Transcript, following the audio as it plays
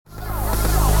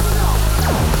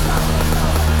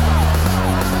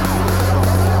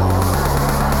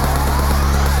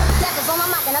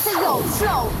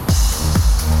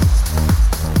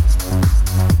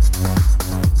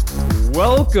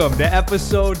Welcome to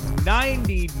episode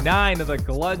 99 of the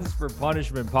Gluttons for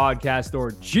Punishment podcast,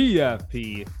 or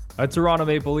GFP, a Toronto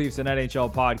Maple Leafs and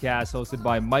NHL podcast hosted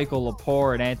by Michael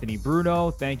Lepore and Anthony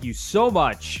Bruno. Thank you so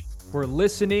much for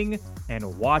listening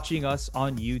and watching us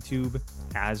on YouTube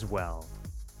as well.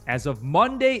 As of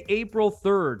Monday, April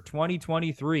 3rd,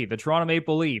 2023, the Toronto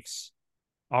Maple Leafs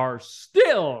are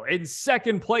still in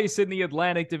second place in the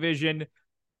Atlantic Division.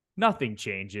 Nothing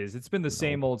changes. It's been the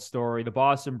same old story. The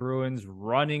Boston Bruins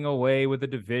running away with the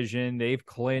division. They've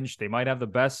clinched. They might have the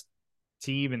best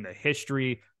team in the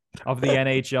history of the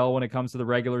NHL when it comes to the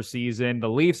regular season. The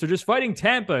Leafs are just fighting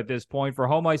Tampa at this point for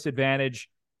home ice advantage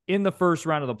in the first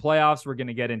round of the playoffs. We're going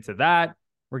to get into that.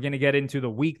 We're going to get into the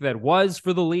week that was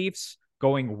for the Leafs,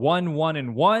 going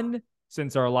 1-1-1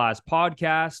 since our last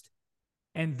podcast.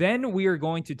 And then we are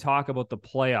going to talk about the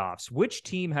playoffs. Which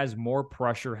team has more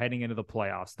pressure heading into the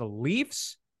playoffs, the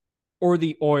Leafs or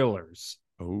the Oilers?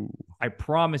 Oh, I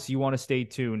promise you want to stay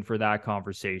tuned for that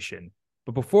conversation.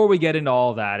 But before we get into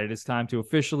all that, it is time to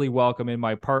officially welcome in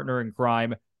my partner in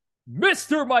crime,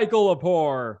 Mr. Michael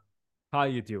Lepore. How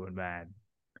you doing, man?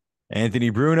 Anthony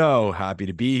Bruno, happy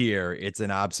to be here. It's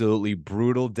an absolutely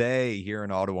brutal day here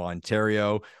in Ottawa,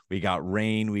 Ontario. We got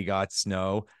rain, we got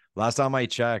snow. Last time I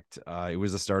checked, it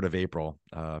was the start of April.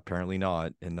 Apparently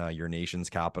not in your nation's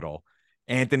capital.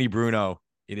 Anthony Bruno,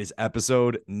 it is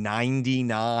episode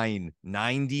 99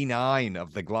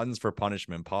 of the Gluttons for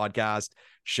Punishment podcast.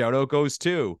 Shout out goes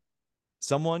to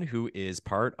someone who is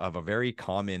part of a very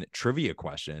common trivia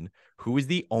question. Who is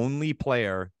the only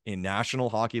player in National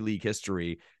Hockey League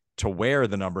history to wear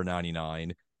the number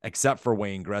 99, except for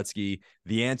Wayne Gretzky?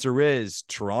 The answer is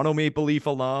Toronto Maple Leaf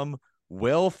alum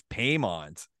Wilf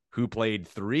Paymont, who played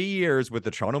 3 years with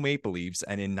the Toronto Maple Leafs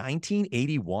and in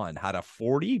 1981 had a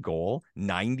 40-goal,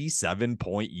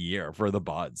 97-point year for the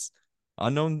Buds.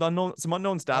 Some unknown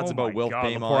stats about Wilf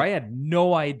Paymont. Lepore, I had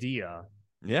no idea.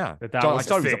 Yeah, that was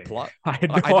he was a plug. I had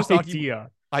no idea.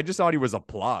 I just thought he was a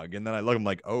plug, and then I look, I'm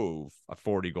like, oh,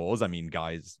 40 goals. I mean,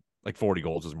 guys, like 40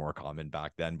 goals was more common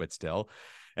back then, but still.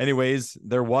 Anyways,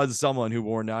 there was someone who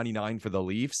wore 99 for the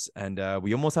Leafs, and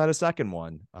we almost had a second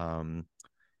one.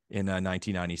 In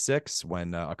 1996,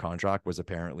 when a contract was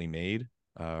apparently made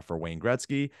for Wayne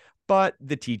Gretzky. But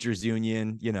the teachers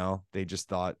union, they just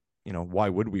thought, why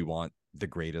would we want the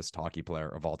greatest hockey player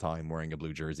of all time wearing a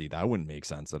blue jersey? That wouldn't make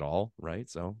sense at all, right?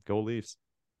 So go Leafs.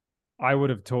 I would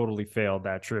have totally failed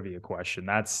that trivia question.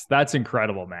 That's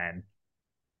incredible, man.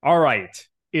 All right.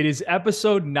 It is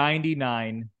episode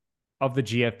 99 of the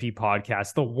GFP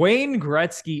podcast, the Wayne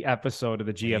Gretzky episode of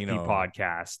the GFP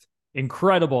podcast.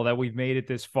 Incredible that we've made it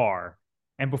this far.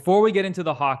 And before we get into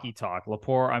the hockey talk,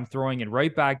 Lepore, I'm throwing it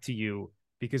right back to you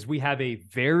because we have a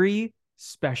very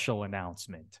special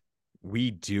announcement.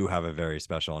 We do have a very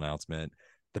special announcement.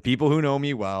 The people who know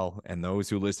me well and those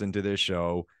who listen to this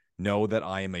show know that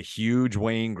I am a huge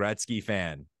Wayne Gretzky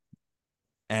fan.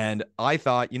 And I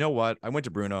thought, you know what? I went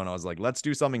to Bruno and I was like, let's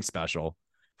do something special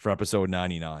for episode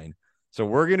 99. So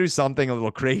we're going to do something a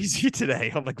little crazy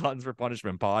today on the Gluttons for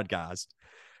Punishment podcast.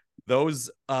 Those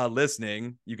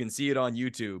listening, you can see it on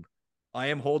YouTube. I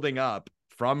am holding up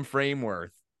from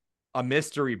Frameworth a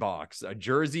mystery box, a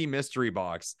jersey mystery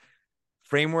box.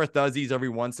 Frameworth does these every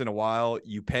once in a while.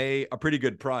 You pay a pretty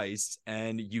good price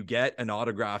and you get an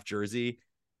autographed jersey.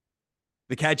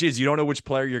 The catch is you don't know which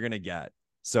player you're going to get.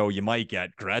 So you might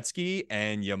get Gretzky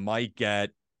and you might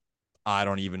get, I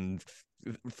don't even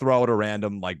throw out a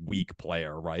random weak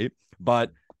player, right?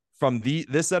 But from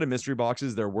this set of mystery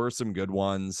boxes, there were some good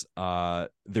ones.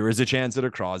 There is a chance at a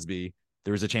Crosby.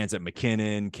 There is a chance at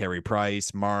McKinnon, Carey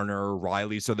Price, Marner,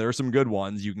 Riley. So there are some good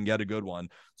ones. You can get a good one.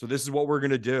 So this is what we're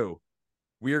going to do.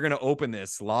 We are going to open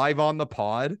this live on the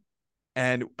pod.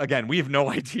 And again, we have no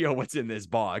idea what's in this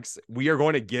box. We are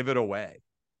going to give it away.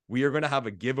 We are going to have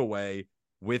a giveaway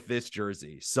with this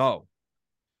jersey. So,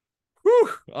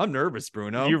 I'm nervous,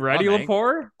 Bruno. You ready,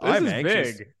 Lepore? This is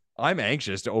big. I'm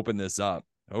anxious to open this up.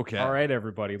 Okay. All right,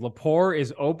 everybody. Lepore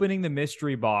is opening the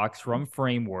mystery box from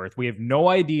Frameworth. We have no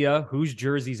idea whose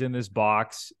jersey's in this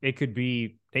box. It could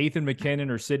be Nathan McKinnon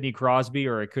or Sidney Crosby,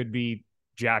 or it could be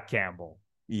Jack Campbell.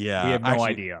 Yeah. We have no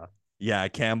idea. Yeah,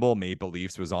 Campbell, Maple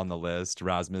Leafs was on the list.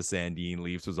 Rasmus Sandin,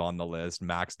 Leafs was on the list.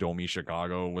 Max Domi,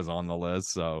 Chicago was on the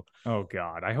list. So, oh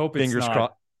God, I hope it's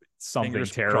not something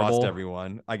terrible. Crossed,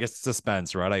 everyone. I guess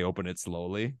suspense, right? I open it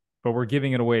slowly, but we're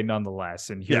giving it away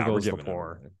nonetheless. And here goes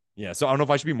Lepore. Yeah, so I don't know if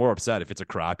I should be more upset if it's a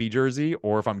crappy jersey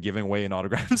or if I'm giving away an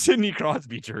autographed Sidney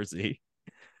Crosby jersey.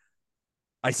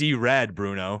 I see red,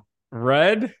 Bruno.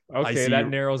 Red? Okay, that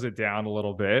narrows it down a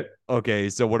little bit. Okay,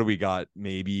 so what do we got?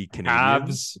 Maybe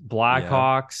Canadians? Habs,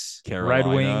 Blackhawks, Red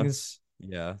Wings.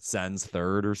 Yeah. Sens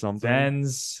third or something.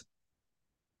 Sens.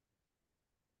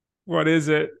 What is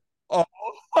it? Oh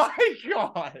my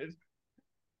God.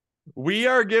 We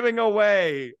are giving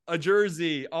away a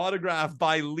jersey autographed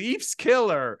by Leafs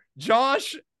killer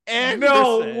Josh No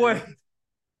Anderson way.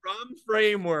 from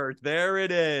Framework. There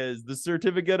it is. The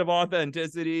certificate of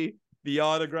authenticity, the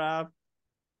autograph.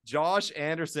 Josh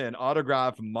Anderson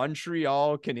autographed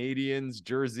Montreal Canadiens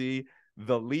jersey,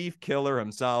 the Leaf killer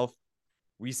himself.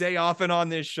 We say often on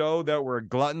this show that we're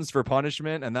gluttons for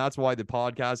punishment, and that's why the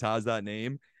podcast has that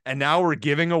name. And now we're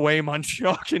giving away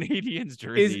Montreal Canadiens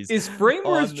jerseys. Is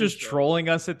Frameworks just trolling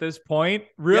us at this point?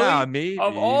 Really? Yeah, maybe.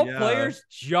 Of all yeah. players,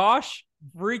 Josh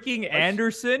freaking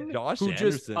Anderson, Josh who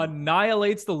Anderson. just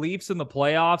annihilates the Leafs in the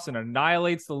playoffs and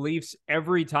annihilates the Leafs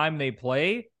every time they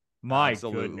play. My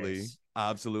goodness.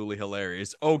 Absolutely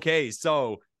hilarious. Okay,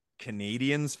 so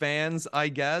Canadiens fans, I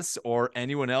guess, or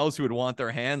anyone else who would want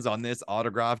their hands on this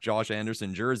autographed Josh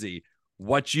Anderson jersey,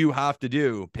 what you have to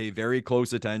do, pay very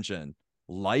close attention.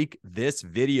 Like this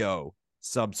video,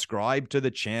 subscribe to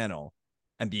the channel.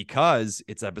 And because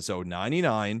it's episode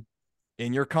 99,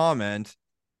 in your comment,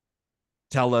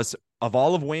 tell us, of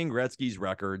all of Wayne Gretzky's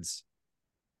records,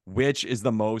 which is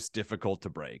the most difficult to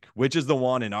break? Which is the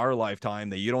one in our lifetime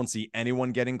that you don't see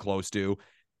anyone getting close to?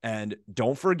 And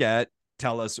don't forget,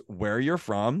 tell us where you're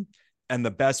from and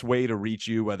the best way to reach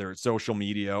you, whether it's social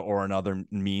media or another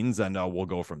means, and we'll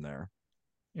go from there.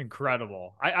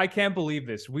 Incredible. I can't believe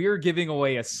this. We are giving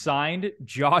away a signed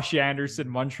Josh Anderson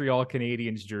Montreal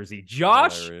Canadiens jersey.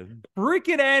 Josh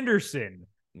freaking Anderson.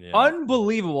 Yeah.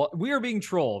 Unbelievable. We are being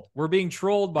trolled. We're being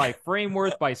trolled by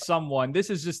Frameworth, by someone. This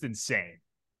is just insane.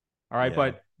 All right,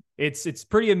 but it's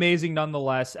pretty amazing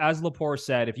nonetheless. As Lepore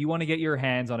said, if you want to get your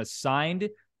hands on a signed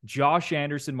Josh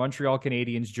Anderson Montreal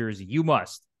Canadiens jersey, you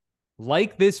must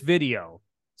like this video,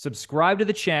 subscribe to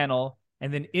the channel,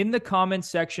 and then in the comment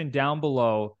section down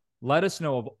below, let us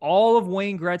know of all of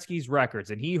Wayne Gretzky's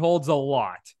records, and he holds a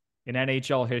lot in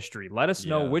NHL history. Let us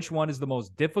know which one is the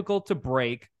most difficult to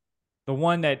break, the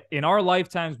one that in our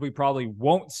lifetimes we probably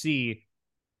won't see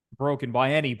broken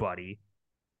by anybody.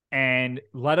 And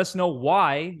let us know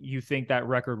why you think that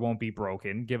record won't be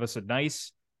broken. Give us a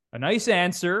nice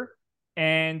answer,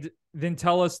 and then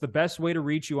tell us the best way to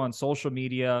reach you on social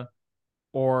media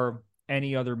or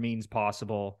any other means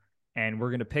possible. And we're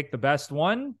going to pick the best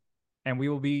one, and we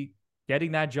will be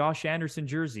getting that Josh Anderson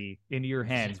jersey into your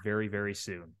hands very, very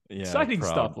soon. Yeah, exciting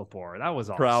stuff, Lepore. That was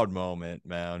awesome. Proud moment,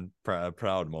 man.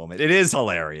 Proud moment. It is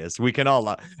hilarious. We can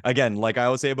all, again, like I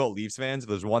always say about Leafs fans,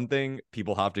 there's one thing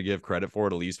people have to give credit for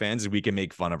to Leafs fans is we can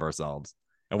make fun of ourselves.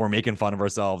 And we're making fun of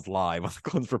ourselves live on the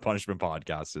Gluttons for Punishment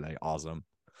podcast today. Awesome.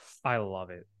 I love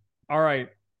it. All right.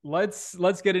 Let's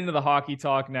get into the hockey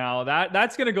talk now.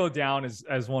 That's going to go down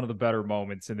as one of the better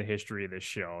moments in the history of this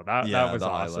show. That was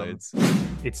awesome. Highlights.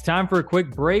 It's time for a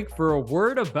quick break for a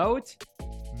word about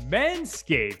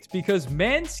Manscaped, because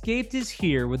Manscaped is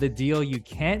here with a deal you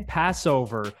can't pass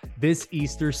over this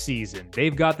Easter season.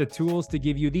 They've got the tools to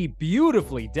give you the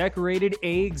beautifully decorated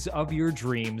eggs of your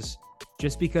dreams.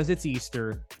 Just because it's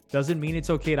Easter doesn't mean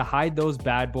it's okay to hide those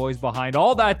bad boys behind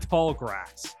all that tall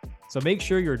grass. So make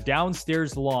sure your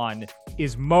downstairs lawn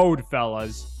is mowed,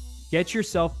 fellas. Get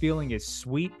yourself feeling as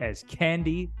sweet as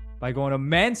candy by going to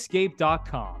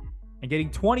manscaped.com and getting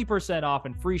 20% off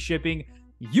and free shipping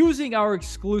using our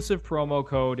exclusive promo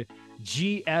code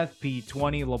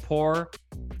GFP20. Lepore,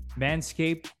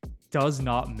 Manscaped does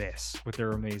not miss with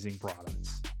their amazing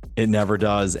products. It never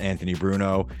does, Anthony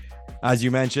Bruno. As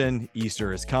you mentioned,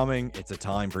 Easter is coming. It's a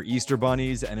time for Easter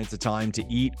bunnies, and it's a time to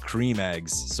eat cream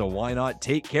eggs. So why not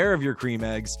take care of your cream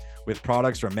eggs with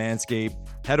products from Manscaped?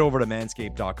 Head over to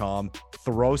manscaped.com,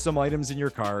 throw some items in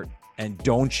your cart, and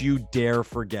don't you dare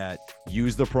forget,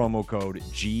 use the promo code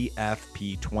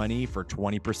GFP20 for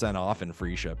 20% off and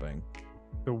free shipping.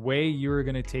 The way you're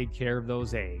going to take care of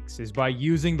those eggs is by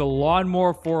using the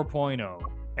Lawnmower 4.0.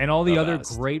 And all the other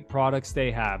great products they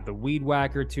have. The Weed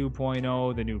Whacker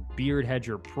 2.0, the new Beard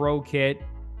Hedger Pro Kit,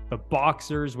 the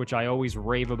boxers, which I always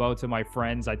rave about to my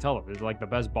friends. I tell them they're like the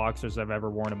best boxers I've ever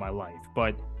worn in my life.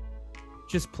 But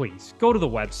just please, go to the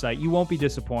website. You won't be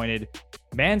disappointed.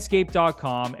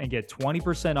 Manscaped.com and get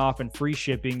 20% off and free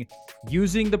shipping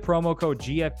using the promo code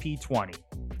GFP20.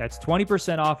 That's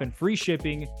 20% off and free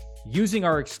shipping using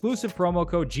our exclusive promo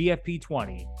code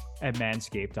GFP20 at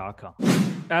manscaped.com.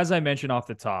 As I mentioned off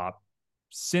the top,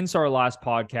 since our last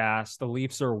podcast, the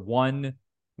Leafs are 1-1-1.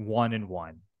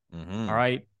 Mm-hmm. All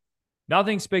right.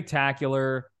 Nothing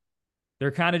spectacular.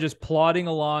 They're kind of just plodding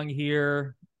along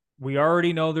here. We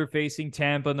already know they're facing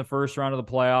Tampa in the first round of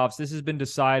the playoffs. This has been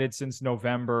decided since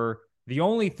November. The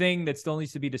only thing that still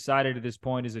needs to be decided at this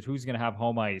point is that who's going to have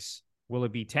home ice. Will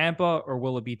it be Tampa or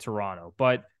will it be Toronto?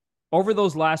 But over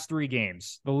those last 3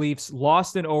 games, the Leafs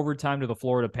lost in overtime to the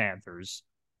Florida Panthers,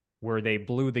 where they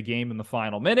blew the game in the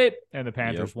final minute and the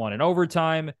Panthers won in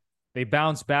overtime. They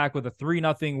bounced back with a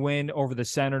 3-0 win over the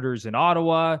Senators in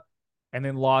Ottawa and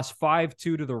then lost 5-2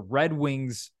 to the Red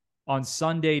Wings on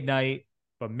Sunday night.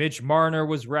 But Mitch Marner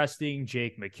was resting,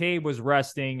 Jake McCabe was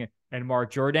resting, and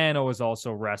Mark Giordano was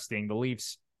also resting. The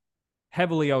Leafs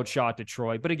heavily outshot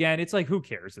Detroit. But again, it's like, who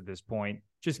cares at this point?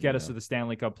 Just get us to the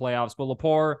Stanley Cup playoffs. But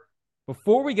Lepore,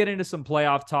 before we get into some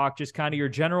playoff talk, just kind of your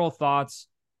general thoughts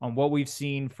on what we've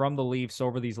seen from the Leafs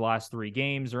over these last 3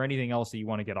 games, or anything else that you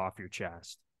want to get off your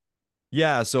chest.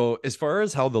 Yeah, so as far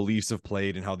as how the Leafs have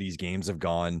played and how these games have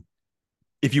gone,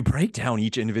 if you break down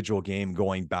each individual game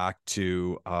going back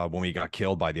to when we got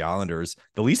killed by the Islanders,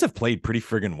 the Leafs have played pretty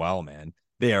friggin' well, man.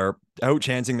 They are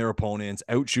out-chancing their opponents,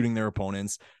 out-shooting their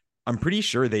opponents. I'm pretty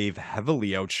sure they've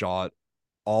heavily outshot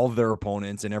all of their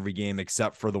opponents in every game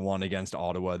except for the one against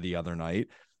Ottawa the other night.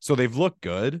 So they've looked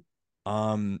good.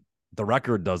 The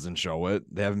record doesn't show it.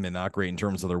 They haven't been that great in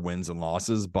terms of their wins and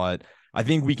losses, but I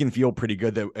think we can feel pretty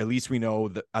good that at least we know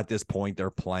that at this point they're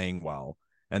playing well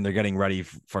and they're getting ready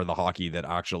for the hockey that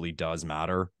actually does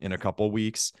matter in a couple of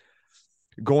weeks.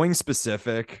 Going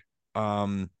specific,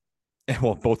 well,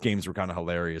 both games were kind of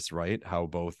hilarious, right? How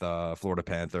both Florida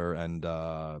Panther and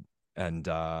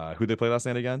who they play last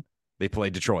night again? They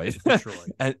played Detroit.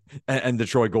 and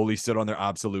Detroit goalies stood on their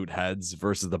absolute heads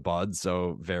versus the Buds.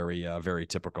 So very, very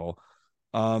typical.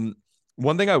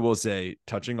 One thing I will say,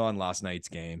 touching on last night's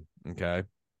game, okay,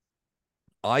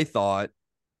 I thought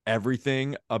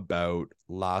everything about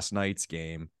last night's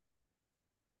game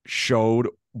showed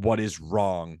what is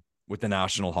wrong with the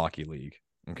National Hockey League,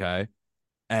 okay?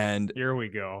 And here we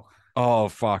go. Oh,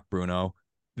 fuck, Bruno.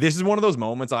 This is one of those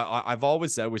moments I've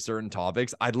always said with certain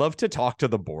topics, I'd love to talk to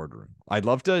the boardroom. I'd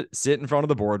love to sit in front of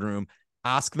the boardroom,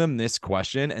 ask them this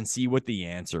question and see what the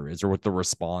answer is or what the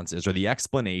response is or the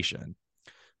explanation.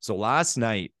 So last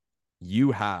night,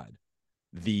 you had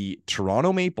the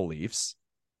Toronto Maple Leafs,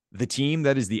 the team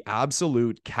that is the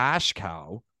absolute cash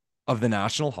cow of the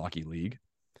National Hockey League,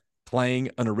 playing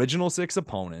an Original Six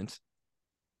opponent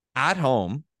at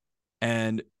home.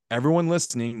 And everyone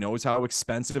listening knows how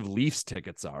expensive Leafs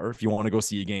tickets are. If you want to go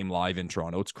see a game live in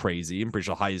Toronto, it's crazy. I'm pretty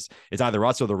sure it's either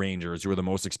us or the Rangers who are the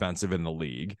most expensive in the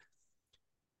league.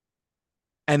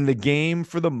 And the game,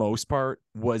 for the most part,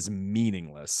 was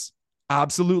meaningless.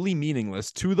 Absolutely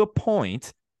meaningless, to the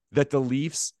point that the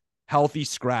Leafs healthy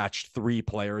scratched 3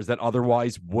 players that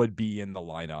otherwise would be in the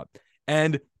lineup.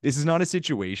 And this is not a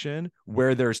situation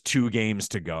where there's 2 games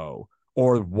to go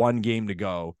or 1 game to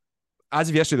go. As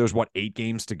of yesterday, there's 8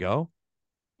 games to go?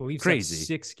 Leafs had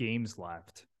 6 games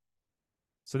left.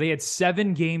 So they had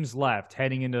 7 games left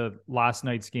heading into last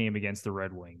night's game against the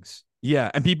Red Wings.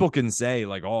 Yeah, and people can say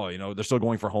like, oh, they're still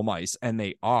going for home ice, and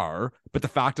they are. But the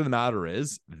fact of the matter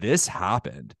is, this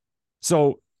happened.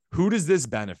 So who does this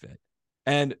benefit?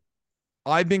 And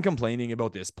I've been complaining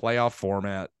about this playoff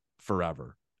format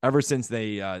forever, ever since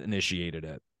they initiated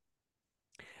it.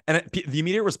 And the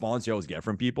immediate response you always get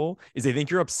from people is they think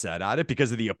you're upset at it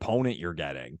because of the opponent you're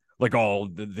getting. Like, oh,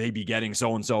 they be getting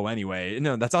so-and-so anyway.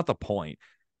 No, that's not the point.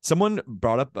 Someone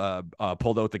brought up,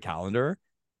 pulled out the calendar.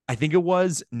 I think it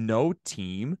was no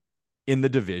team in the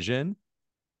division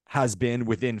has been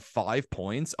within 5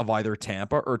 points of either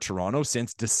Tampa or Toronto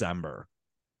since December.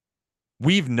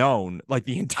 We've known like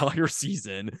the entire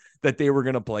season that they were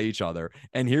going to play each other.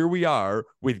 And here we are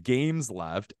with games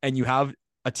left, and you have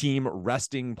a team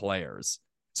resting players.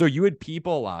 So you had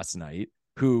people last night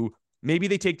who maybe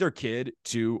they take their kid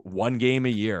to 1 game a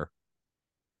year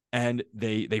and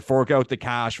they fork out the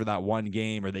cash for that 1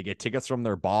 game, or they get tickets from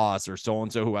their boss or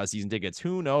so-and-so who has season tickets.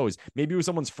 Who knows? Maybe it was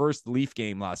someone's first Leaf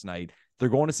game last night. They're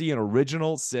going to see an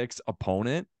Original Six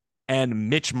opponent and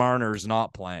Mitch Marner's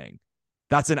not playing.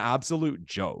 That's an absolute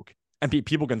joke. And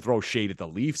people can throw shade at the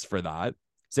Leafs for that,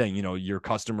 saying, your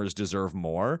customers deserve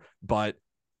more, but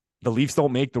the Leafs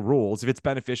don't make the rules. If it's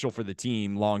beneficial for the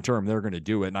team long-term, they're going to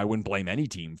do it. And I wouldn't blame any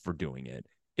team for doing it.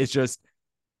 It's just,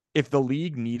 if the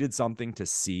league needed something to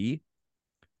see,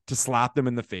 to slap them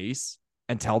in the face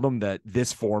and tell them that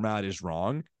this format is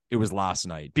wrong, it was last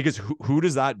night. Because who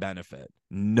does that benefit?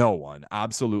 No one.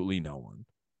 Absolutely no one.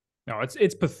 No,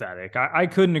 it's pathetic. I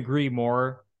couldn't agree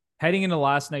more. Heading into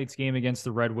last night's game against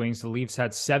the Red Wings, the Leafs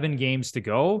had 7 games to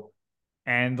go.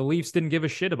 And the Leafs didn't give a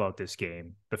shit about this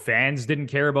game. The fans didn't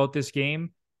care about this game.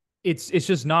 It's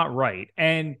just not right.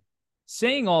 And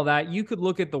saying all that, you could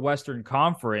look at the Western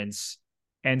Conference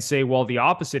and say, well, the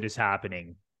opposite is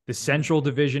happening. The Central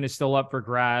Division is still up for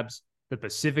grabs. The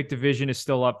Pacific Division is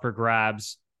still up for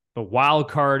grabs. The wild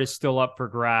card is still up for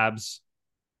grabs.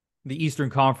 The Eastern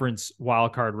Conference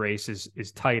wild card race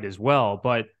is tight as well.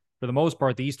 But for the most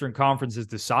part, the Eastern Conference is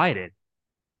decided.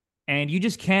 And you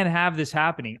just can't have this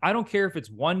happening. I don't care if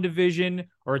it's one division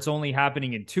or it's only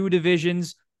happening in two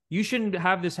divisions. You shouldn't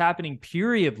have this happening,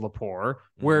 period, Lepore,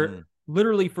 where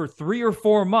literally for 3 or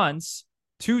 4 months,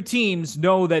 two teams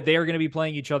know that they are going to be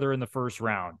playing each other in the first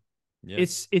round. Yeah.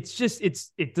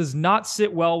 It does not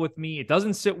sit well with me. It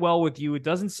doesn't sit well with you. It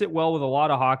doesn't sit well with a lot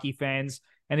of hockey fans.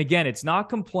 And again, it's not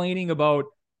complaining about,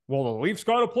 well, the Leafs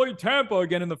got to play Tampa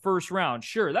again in the first round.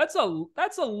 Sure, that's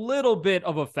a little bit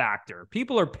of a factor.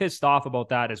 People are pissed off about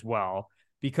that as well,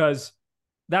 because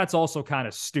that's also kind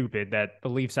of stupid that the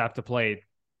Leafs have to play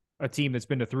a team that's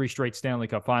been to 3 straight Stanley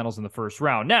Cup finals in the first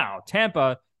round. Now,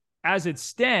 Tampa, as it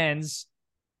stands,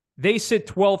 they sit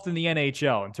 12th in the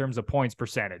NHL in terms of points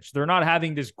percentage. They're not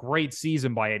having this great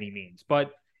season by any means,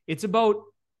 but it's about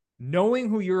knowing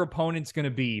who your opponent's going to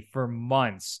be for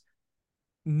months.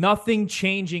 Nothing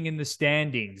changing in the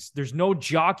standings. There's no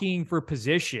jockeying for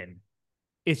position.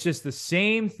 It's just the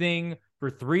same thing for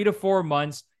 3 to 4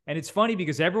 months. And it's funny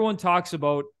because everyone talks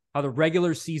about how the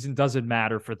regular season doesn't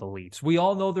matter for the Leafs. We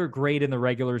all know they're great in the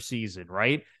regular season,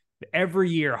 right? Every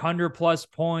year,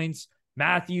 100+ points.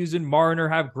 Matthews and Marner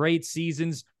have great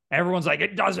seasons. Everyone's like,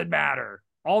 it doesn't matter.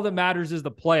 All that matters is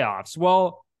the playoffs.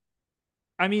 Well,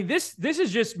 I mean, this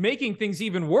is just making things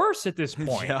even worse at this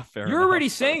point. Yeah, fair You're enough. already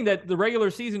saying that the regular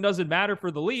season doesn't matter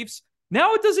for the Leafs.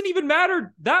 Now it doesn't even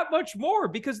matter that much more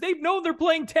because they've known they're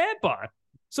playing Tampa.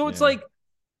 So it's like,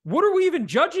 what are we even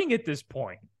judging at this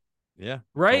point? Yeah.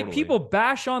 Right? Totally. People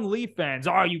bash on Leaf fans.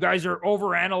 Oh, you guys are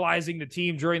overanalyzing the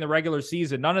team during the regular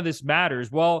season. None of this matters.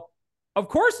 Well, of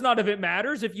course none of it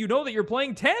matters if you know that you're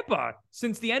playing Tampa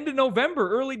since the end of November,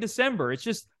 early December.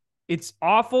 It's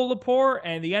awful, Lepore,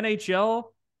 and the NHL,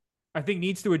 I think,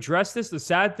 needs to address this. The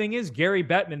sad thing is Gary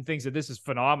Bettman thinks that this is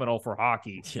phenomenal for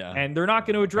hockey, and they're not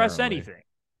going to address anything.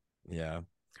 Yeah.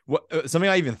 Something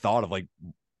I even thought of, like,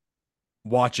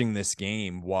 watching this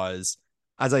game was,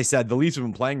 as I said, the Leafs have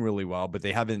been playing really well, but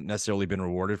they haven't necessarily been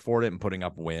rewarded for it and putting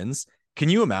up wins. Can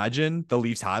you imagine the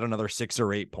Leafs had another 6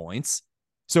 or 8 points?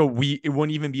 So it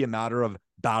wouldn't even be a matter of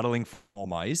battling for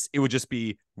home ice. It would just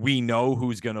be, we know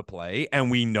who's going to play and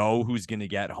we know who's going to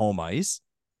get home ice.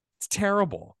 It's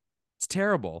terrible. It's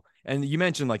terrible. And you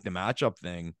mentioned like the matchup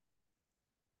thing.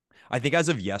 I think as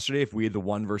of yesterday, if we had the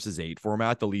 1 versus 8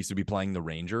 format, the Leafs would be playing the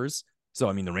Rangers. So,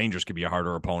 I mean, the Rangers could be a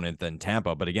harder opponent than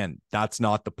Tampa. But again, that's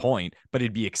not the point. But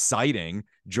it'd be exciting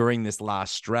during this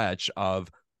last stretch of,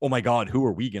 oh my God, who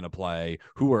are we going to play?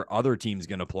 Who are other teams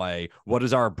going to play? What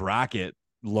does our bracket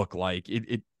look like?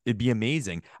 It'd be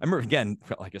amazing. I remember, again,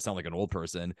 like I sound like an old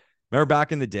person. Remember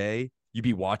back in the day, you'd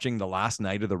be watching the last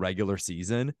night of the regular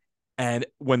season, and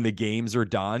when the games are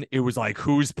done, it was like,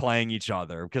 who's playing each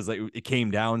other? Because it came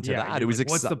down to that. It was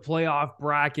like, what's the playoff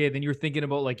bracket? Then you're thinking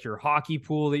about like your hockey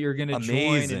pool that you're going to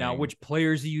join, and now which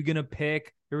players are you going to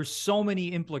pick? There were so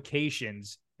many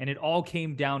implications, and it all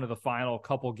came down to the final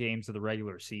couple games of the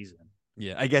regular season.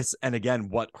 Yeah, I guess. And again,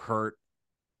 what hurt,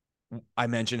 I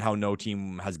mentioned how no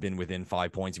team has been within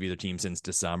 5 points of either team since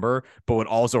December, but what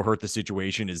also hurt the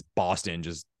situation is Boston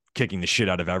just kicking the shit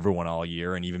out of everyone all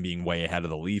year and even being way ahead of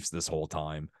the Leafs this whole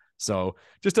time. So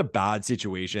just a bad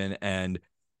situation. And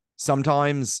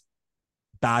sometimes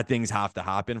bad things have to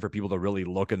happen for people to really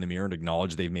look in the mirror and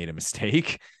acknowledge they've made a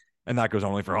mistake. And that goes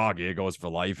only for hockey. It goes for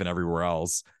life and everywhere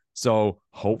else. So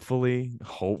hopefully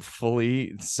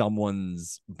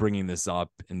someone's bringing this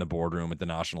up in the boardroom at the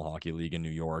National Hockey League in New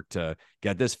York to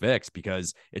get this fixed,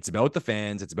 because it's about the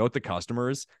fans, it's about the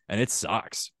customers, and it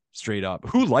sucks straight up.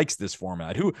 Who likes this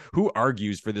format? Who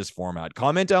argues for this format?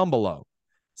 Comment down below.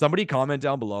 Somebody comment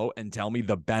down below and tell me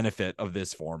the benefit of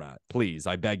this format. Please,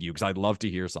 I beg you, because I'd love to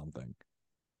hear something.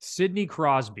 Sidney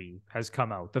Crosby has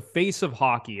come out, the face of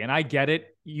hockey. And I get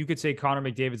it. You could say Connor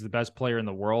McDavid's the best player in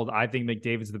the world. I think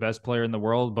McDavid's the best player in the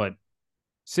world, but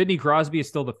Sidney Crosby is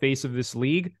still the face of this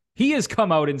league. He has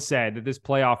come out and said that this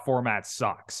playoff format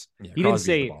sucks. Yeah, he Crosby's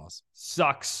didn't say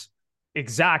sucks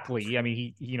exactly. I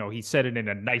mean, he said it in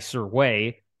a nicer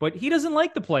way, but he doesn't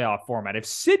like the playoff format. If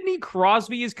Sidney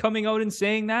Crosby is coming out and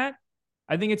saying that,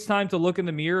 I think it's time to look in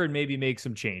the mirror and maybe make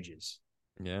some changes.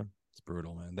 Yeah. It's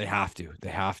brutal, man. They have to.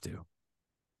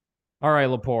 All right,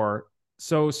 Lepore.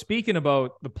 So speaking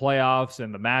about the playoffs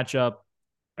and the matchup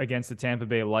against the Tampa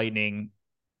Bay Lightning,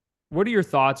 what are your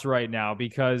thoughts right now?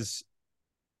 Because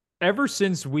ever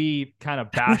since we kind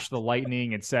of bashed the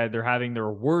Lightning and said they're having their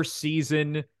worst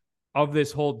season of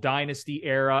this whole dynasty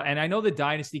era, and I know the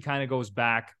dynasty kind of goes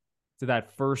back to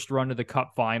that first run to the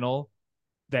Cup final,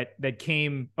 that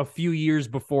came a few years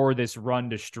before this run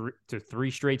to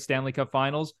 3 straight Stanley Cup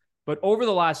finals. But over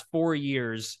the last 4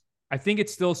 years, I think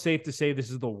it's still safe to say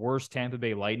this is the worst Tampa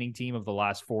Bay Lightning team of the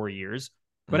last 4 years.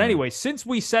 But anyway, since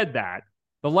we said that,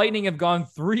 the Lightning have gone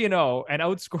 3-0 and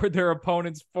outscored their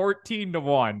opponents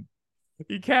 14-1.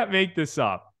 You can't make this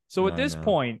up. So at this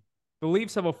point, the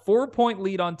Leafs have a 4-point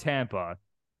lead on Tampa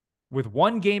with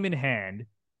 1 game in hand,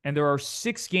 and there are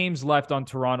 6 games left on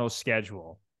Toronto's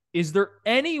schedule. Is there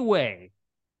any way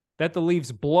that the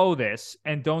Leafs blow this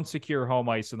and don't secure home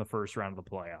ice in the first round of the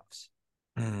playoffs?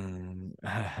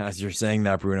 As you're saying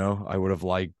that, Bruno, I would have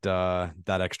liked that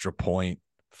extra point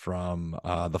from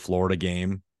the Florida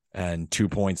game and 2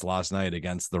 points last night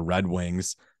against the Red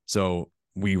Wings. So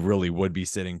we really would be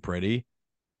sitting pretty.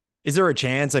 Is there a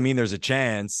chance? I mean, there's a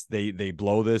chance they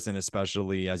blow this, and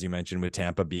especially as you mentioned with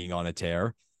Tampa being on a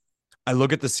tear. I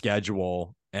look at the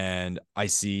schedule and I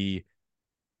see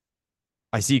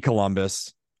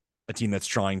Columbus, a team that's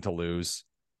trying to lose.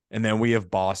 And then we have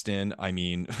Boston. I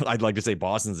mean, I'd like to say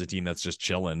Boston's a team that's just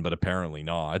chilling, but apparently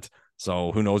not.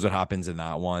 So who knows what happens in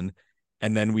that one.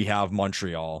 And then we have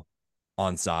Montreal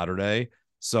on Saturday.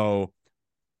 So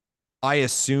I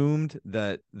assumed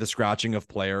that the scratching of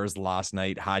players last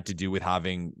night had to do with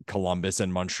having Columbus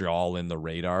and Montreal in the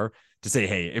radar to say,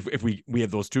 hey, if we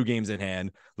have those 2 games in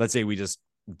hand, let's say we just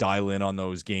dial in on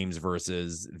those games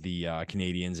versus the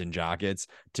Canadians and Jackets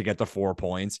to get the 4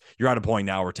 points. You're at a point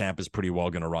now where Tampa's pretty well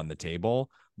going to run the table.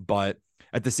 But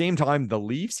at the same time, the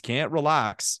Leafs can't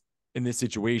relax in this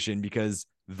situation, because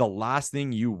the last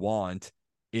thing you want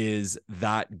is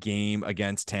that game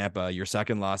against Tampa, your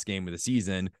second last game of the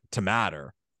season, to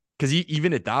matter. Because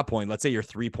even at that point, let's say you're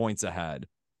 3 points ahead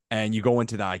and you go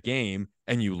into that game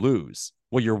and you lose.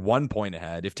 Well, you're 1 point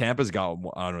ahead. If Tampa's got,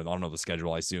 I don't know the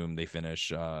schedule. I assume they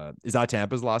finish. Is that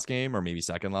Tampa's last game or maybe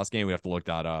second last game? We have to look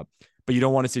that up. But you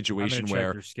don't want a situation where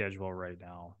check your schedule right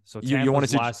now. So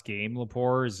Tampa's last game,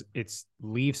 Lepore, it's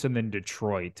Leafs and then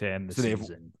Detroit to end the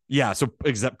season.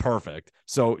 Perfect.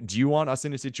 So do you want us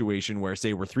in a situation where,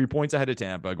 say, we're 3 points ahead of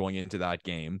Tampa going into that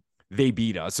game? They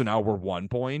beat us, so now we're 1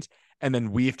 point, and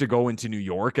then we have to go into New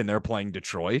York and they're playing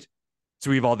Detroit. So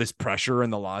we have all this pressure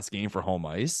in the last game for home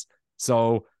ice.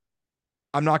 So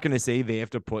I'm not going to say they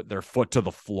have to put their foot to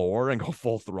the floor and go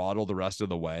full throttle the rest of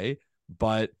the way,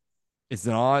 but it's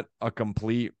not a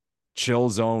complete chill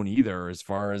zone either as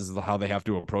far as how they have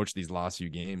to approach these last few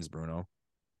games, Bruno.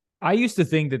 I used to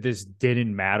think that this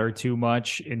didn't matter too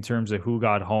much in terms of who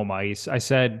got home ice. I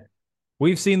said,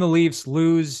 we've seen the Leafs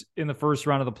lose in the first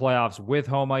round of the playoffs with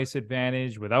home ice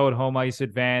advantage, without home ice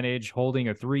advantage, holding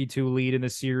a 3-2 lead in the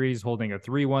series, holding a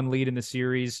 3-1 lead in the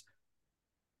series.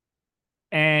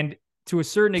 And to a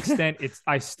certain extent,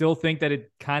 I still think that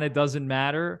it kind of doesn't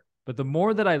matter. But the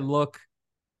more that I look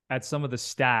at some of the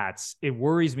stats, it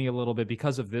worries me a little bit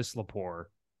because of this, Lepore.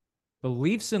 The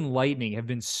Leafs and Lightning have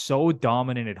been so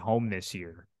dominant at home this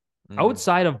year.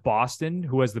 Outside of Boston,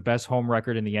 who has the best home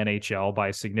record in the NHL by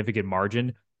a significant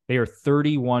margin, they are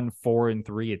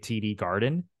 31-4-3 at TD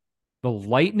Garden. The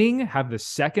Lightning have the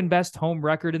second best home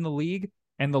record in the league,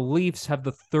 and the Leafs have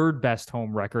the third best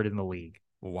home record in the league.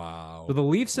 Wow. So the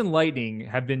Leafs and Lightning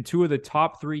have been 2 of the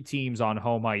top 3 teams on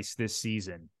home ice this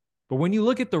season. But when you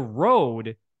look at the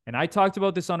road, and I talked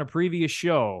about this on a previous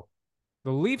show,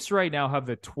 the Leafs right now have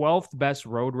the 12th best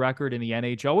road record in the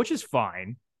NHL, which is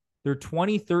fine. They're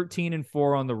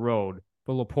 20-13-4 on the road.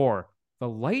 But Lepore, the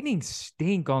Lightning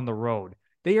stink on the road.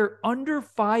 They are under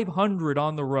 500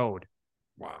 on the road.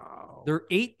 Wow. They're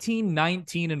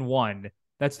 18-19-1.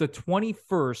 That's the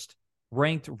 21st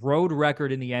ranked road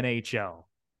record in the NHL.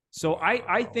 So wow.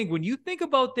 I think when you think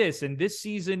about this and this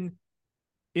season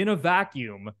in a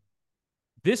vacuum,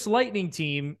 this Lightning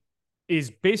team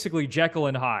is basically Jekyll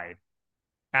and Hyde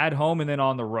at home and then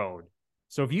on the road.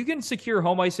 So if you can secure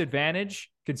home ice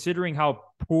advantage, considering how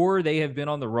poor they have been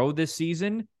on the road this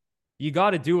season, you got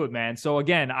to do it, man. So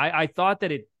again, I thought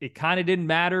that it kind of didn't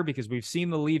matter because we've seen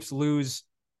the Leafs lose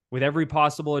with every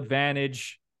possible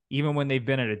advantage, even when they've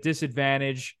been at a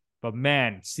disadvantage. But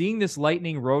man, seeing this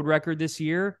Lightning road record this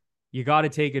year, you got to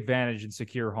take advantage and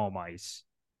secure home ice.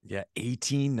 Yeah,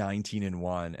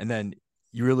 18-19-1. And then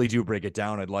you really do break it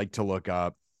down. I'd like to look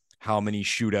up how many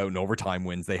shootout and overtime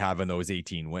wins they have in those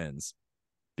 18 wins.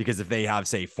 Because if they have,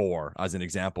 say, 4 as an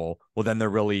example, well, then they're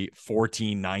really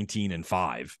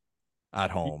 14-19-5 at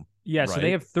home. Yeah, right? So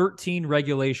they have 13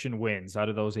 regulation wins out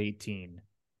of those 18.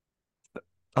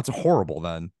 That's horrible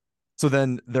then. So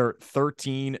then they're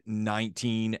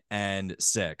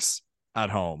 13-19-6 at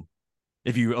home.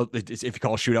 If you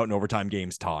call shootout and overtime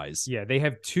games ties. Yeah, they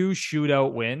have 2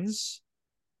 shootout wins.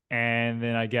 And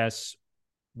then I guess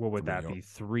what would that be?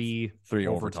 Three overtime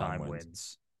overtime wins.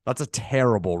 wins. That's a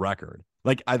terrible record.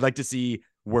 Like, I'd like to see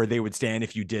where they would stand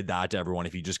if you did that to everyone,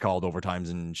 if you just called overtimes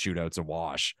and shootouts a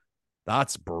wash.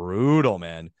 That's brutal,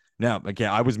 man. Now, okay,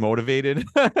 I was motivated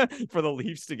for the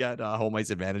Leafs to get home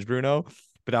ice advantage, Bruno.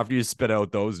 But after you spit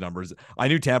out those numbers, I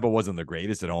knew Tampa wasn't the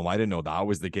greatest at home. I didn't know that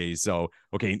was the case. So,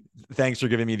 okay, thanks for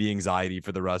giving me the anxiety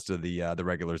for the rest of the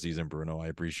regular season, Bruno. I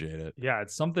appreciate it. Yeah,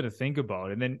 it's something to think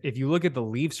about. And then if you look at the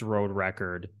Leafs road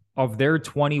record, of their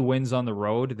 20 wins on the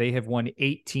road, they have won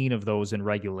 18 of those in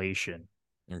regulation.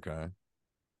 Okay.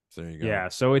 So there you go. Yeah,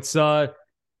 so it's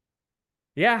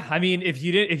yeah, I mean, if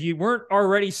you weren't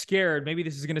already scared, maybe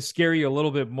this is going to scare you a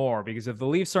little bit more, because if the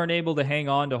Leafs aren't able to hang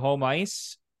on to home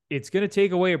ice, it's going to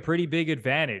take away a pretty big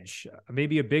advantage,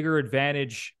 maybe a bigger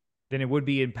advantage than it would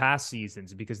be in past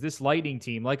seasons, because this Lightning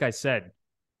team, like I said,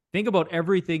 think about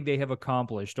everything they have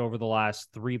accomplished over the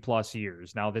last 3+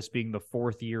 years. Now, this being the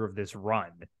 4th year of this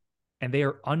run, and they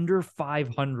are under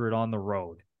 500 on the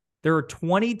road. There are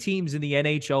 20 teams in the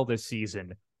NHL this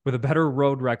season with a better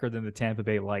road record than the Tampa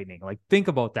Bay Lightning. Like, think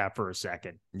about that for a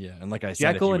second. Yeah, and like I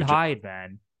said, Jekyll and Hyde,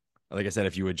 man. Like I said,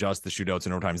 if you adjust the shootouts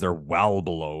and overtimes, they're well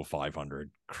below 500.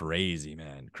 Crazy,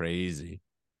 man. Crazy.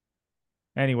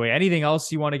 Anyway, anything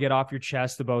else you want to get off your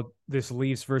chest about this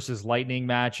Leafs versus Lightning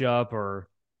matchup, or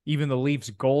even the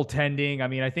Leafs goaltending? I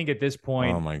mean, I think at this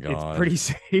point, oh my God, it's pretty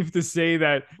safe to say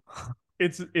that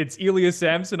it's Ilya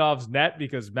Samsonov's net,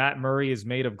 because Matt Murray is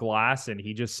made of glass and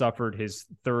he just suffered his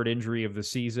 3rd injury of the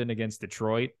season against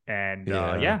Detroit. And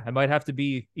yeah, it might have to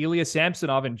be Ilya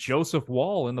Samsonov and Joseph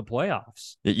Woll in the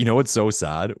playoffs. You know what's so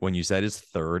sad? When you said his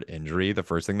 3rd injury, the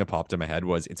first thing that popped in my head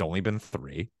was it's only been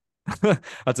 3.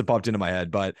 That's what popped into my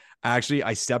head. But actually,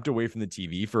 I stepped away from the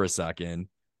TV for a second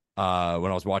when I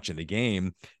was watching the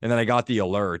game, and then I got the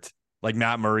alert, like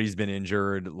Matt Murray's been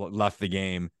injured, left the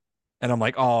game. And I'm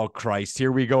like, oh, Christ,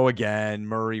 here we go again,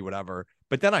 Murray, whatever.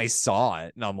 But then I saw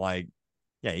it and I'm like,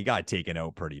 yeah, he got taken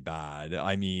out pretty bad.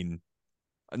 I mean,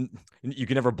 you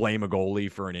can never blame a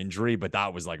goalie for an injury, but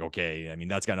that was like, okay. I mean,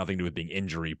 that's got nothing to do with being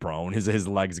injury prone. His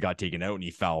legs got taken out and he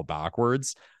fell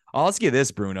backwards. I'll ask you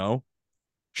this, Bruno.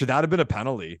 Should that have been a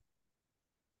penalty?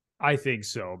 I think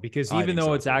so, because even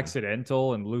though it's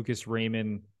accidental and Lucas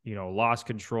Raymond, lost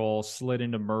control, slid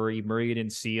into Murray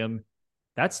didn't see him,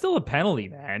 that's still a penalty,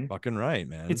 man. Fucking right,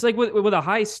 man. It's like with a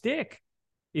high stick.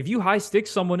 If you high stick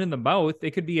someone in the mouth,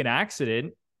 it could be an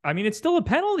accident. I mean, it's still a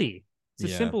penalty. It's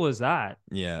as simple as that.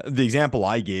 Yeah. The example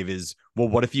I gave is, well,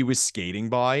 what if he was skating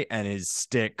by and his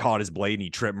stick caught his blade and he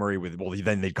tripped Murray with, well,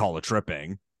 then they'd call it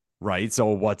tripping, right? So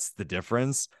what's the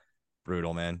difference?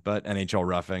 Brutal, man. But NHL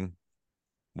reffing,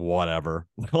 whatever.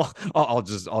 I'll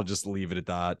just leave it at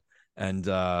that.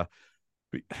 And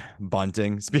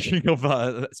Bunting. Speaking of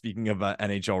NHL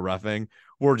reffing,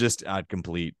 we're just at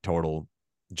complete total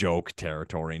joke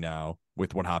territory now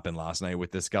with what happened last night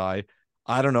with this guy.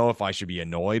 I don't know if I should be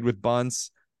annoyed with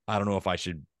Bunce. I don't know if I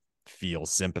should feel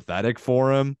sympathetic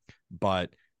for him, but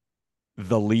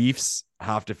the Leafs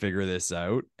have to figure this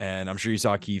out. And I'm sure you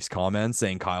saw Keith's comments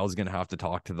saying Kyle's going to have to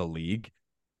talk to the league.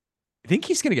 I think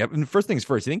Keith's going to get, first things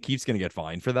first, I think Keith's going to get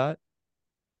fined for that.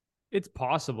 It's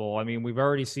possible. I mean, we've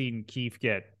already seen Keith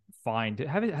get fined.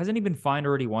 Hasn't he been fined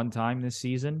already one time this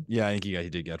season? Yeah, I think he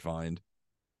did get fined.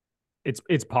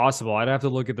 It's possible. I'd have to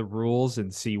look at the rules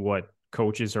and see what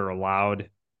coaches are allowed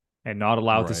and not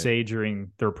allowed to say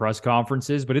during their press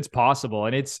conferences, but it's possible.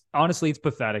 And it's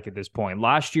pathetic at this point.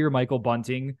 Last year, Michael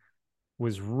Bunting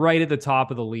was right at the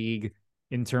top of the league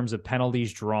in terms of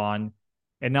penalties drawn.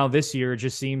 And now this year, it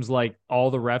just seems like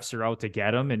all the refs are out to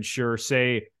get him and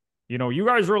say, you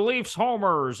guys are Leafs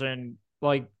homers and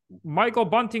like Michael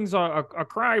Bunting's a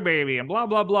crybaby and blah,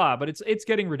 blah, blah. But it's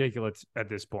getting ridiculous at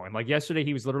this point. Like yesterday,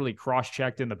 he was literally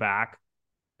cross-checked in the back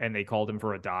and they called him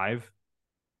for a dive.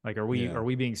 Like, are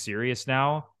we being serious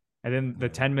now? And then the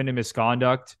 10-minute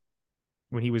misconduct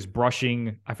when he was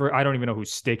brushing, I don't even know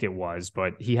whose stick it was,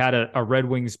 but he had a Red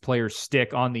Wings player's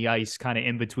stick on the ice kind of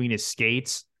in between his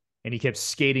skates, and he kept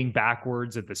skating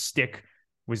backwards and the stick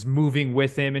was moving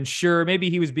with him. And sure, maybe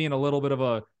he was being a little bit of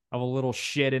a little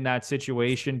shit in that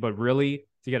situation, but really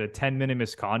to get a 10-minute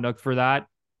misconduct for that,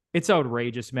 it's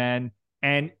outrageous, man.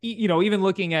 And, even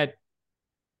looking at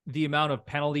the amount of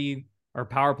penalty or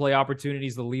power play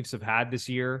opportunities the Leafs have had this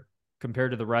year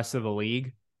compared to the rest of the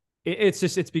league,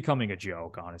 it's becoming a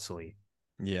joke, honestly.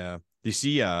 Yeah. You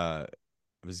see, it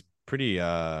was pretty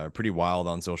wild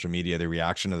on social media, the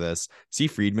reaction to this. See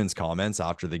Friedman's comments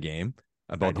after the game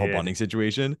about the whole Bunting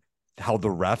situation, how the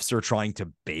refs are trying to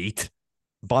bait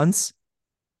Bunce.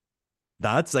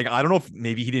 That's like, I don't know if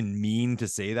maybe he didn't mean to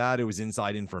say that. It was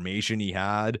inside information he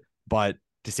had, but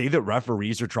to say that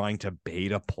referees are trying to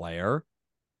bait a player,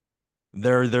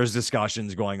 there's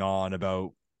discussions going on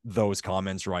about those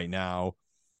comments right now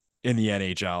in the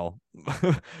NHL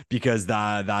because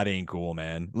that ain't cool,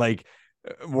 man. Like,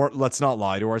 let's not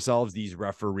lie to ourselves. These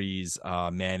referees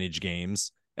manage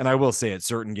games. And I will say it,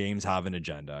 certain games have an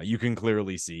agenda. You can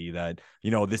clearly see that,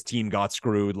 this team got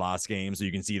screwed last game. So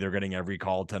you can see they're getting every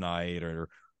call tonight or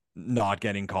not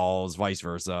getting calls, vice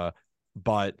versa.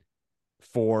 But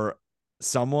for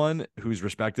someone who's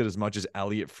respected as much as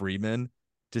Elliot Friedman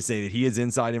to say that he has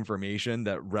inside information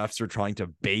that refs are trying to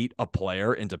bait a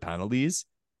player into penalties,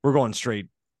 we're going straight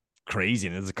crazy.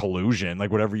 And it's a collusion,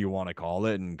 like whatever you want to call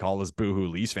it, and call us boohoo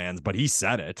Leafs fans, but he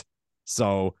said it.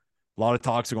 So a lot of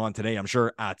talks going on today, I'm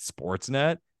sure, at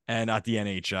Sportsnet and at the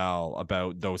NHL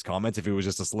about those comments. If it was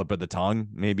just a slip of the tongue,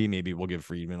 maybe we'll give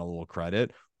Friedman a little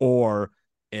credit, or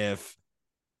if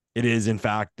it is in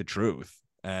fact the truth.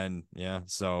 And yeah,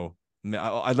 so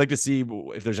I'd like to see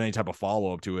if there's any type of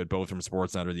follow-up to it, both from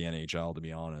Sportsnet or the NHL, to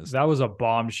be honest. That was a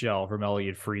bombshell from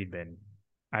Elliot Friedman.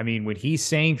 I mean, when he's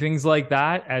saying things like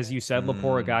that, as you said,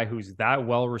 Lepore, a guy who's that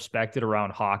well respected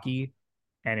around hockey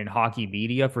and in hockey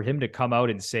media, for him to come out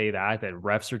and say that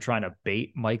refs are trying to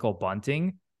bait Michael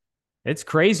Bunting, it's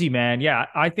crazy, man. Yeah,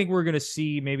 I think we're going to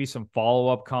see maybe some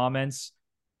follow-up comments.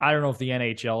 I don't know if the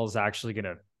NHL is actually going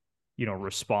to,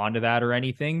 respond to that or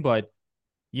anything, but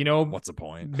what's the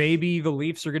point? Maybe the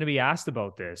Leafs are going to be asked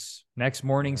about this next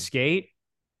morning skate.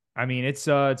 I mean, it's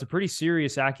a pretty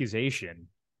serious accusation.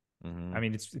 I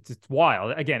mean, it's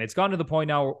wild. Again, it's gotten to the point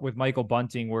now with Michael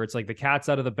Bunting where it's like the cat's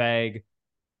out of the bag.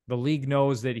 The league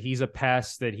knows that he's a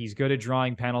pest, that he's good at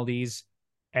drawing penalties.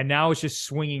 And now it's just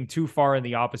swinging too far in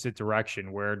the opposite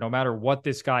direction where no matter what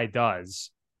this guy does,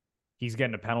 he's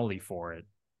getting a penalty for it.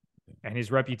 And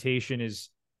his reputation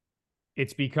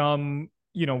it's become,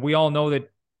 we all know that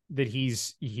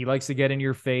he likes to get in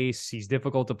your face. He's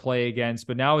difficult to play against,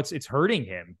 but now it's hurting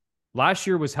him. Last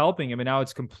year was helping him, and now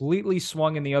it's completely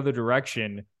swung in the other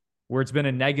direction where it's been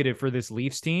a negative for this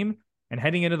Leafs team. And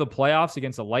heading into the playoffs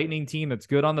against a Lightning team that's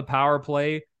good on the power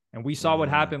play, and we saw what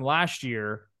happened last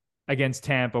year against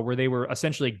Tampa, where they were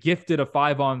essentially gifted a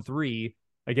 5-on-3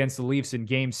 against the Leafs in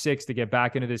Game 6 to get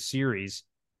back into this series.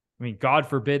 I mean, God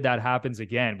forbid that happens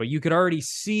again, but you could already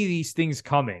see these things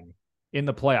coming in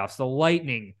the playoffs. The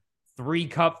Lightning, 3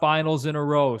 cup finals in a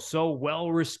row, so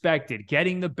well respected,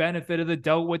 getting the benefit of the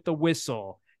doubt with the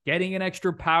whistle, getting an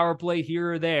extra power play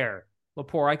here or there.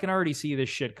 Lepore, I can already see this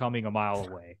shit coming a mile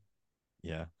away.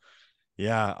 Yeah.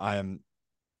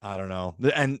 I don't know.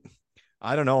 And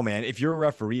I don't know, man. If you're a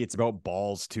referee, it's about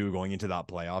balls too going into that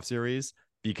playoff series,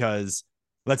 because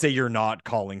let's say you're not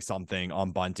calling something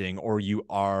on Bunting, or you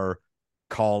are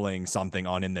calling something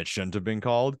on him that shouldn't have been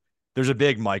called. There's a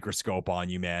big microscope on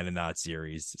you, man, in that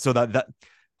series. So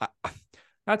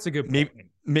that's a good point.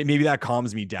 Maybe that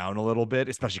calms me down a little bit,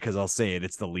 especially because I'll say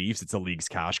it's the Leafs. It's the league's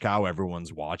cash cow.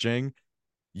 Everyone's watching.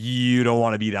 You don't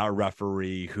want to be that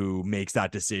referee who makes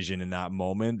that decision in that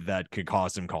moment that could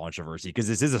cause some controversy, because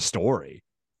this is a story,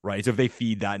 right? So if they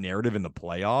feed that narrative in the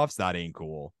playoffs, that ain't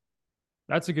cool.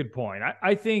 That's a good point.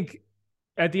 I think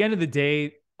at the end of the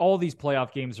day, all these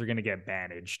playoff games are going to get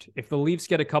managed. If the Leafs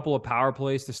get a couple of power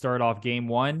plays to start off game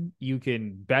 1, you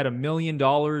can bet $1 million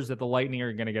that the Lightning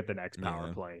are going to get the next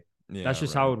power play. Yeah, that's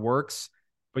just how it works.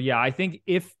 But yeah, I think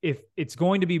if it's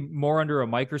going to be more under a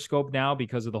microscope now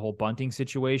because of the whole Bunting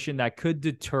situation, that could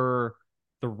deter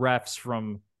the refs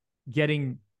from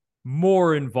getting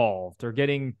more involved or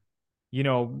getting,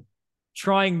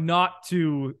 trying not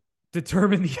to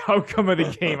determine the outcome of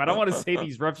the game. I don't want to say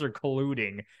these refs are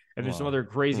colluding and there's some other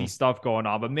crazy stuff going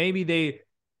on, but maybe they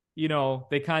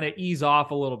kind of ease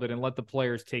off a little bit and let the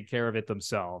players take care of it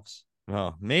themselves.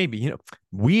 Well, maybe,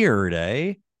 weird,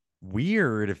 eh?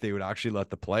 Weird if they would actually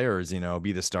let the players,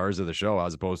 be the stars of the show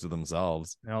as opposed to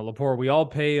themselves. Lepore, we all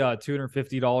pay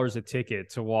 $250 a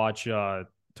ticket to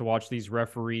watch these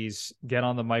referees get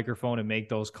on the microphone and make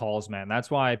those calls, man. That's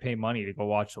why I pay money to go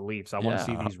watch the Leafs. I want to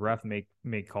see these ref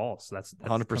make calls. That's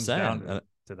 100%.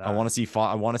 I want to see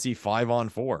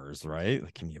 5-on-4s, right?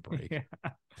 Like, give me a break. Yeah.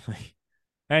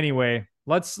 Anyway,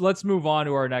 let's move on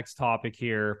to our next topic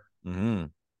here.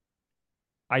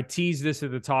 I teased this at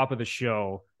the top of the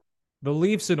show. The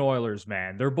Leafs and Oilers,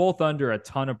 man, they're both under a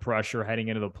ton of pressure heading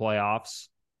into the playoffs.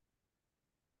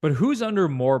 But who's under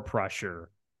more pressure?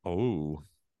 Oh,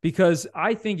 because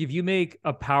I think if you make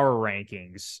a power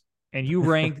rankings and you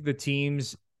rank the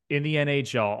teams in the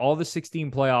NHL, all the 16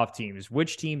 playoff teams,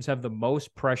 which teams have the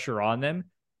most pressure on them,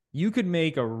 you could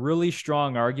make a really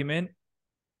strong argument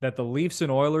that the Leafs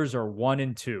and Oilers are 1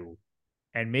 and 2.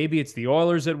 and maybe it's the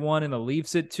Oilers at 1 and the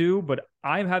Leafs at 2, but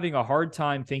I'm having a hard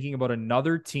time thinking about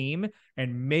another team.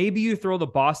 And maybe you throw the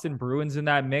Boston Bruins in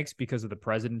that mix because of the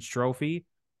President's Trophy.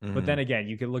 But then again,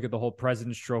 you can look at the whole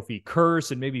President's Trophy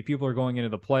curse, and maybe people are going into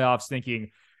the playoffs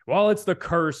thinking, well, it's the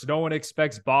curse. No one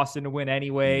expects Boston to win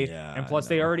anyway. Yeah, And plus,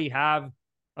 they already have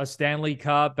a Stanley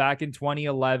Cup back in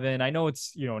 2011. I know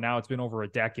it's, now it's been over a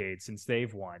decade since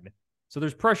they've won. So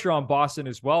there's pressure on Boston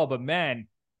as well. But man,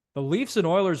 the Leafs and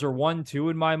Oilers are 1-2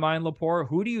 in my mind, Lepore.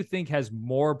 Who do you think has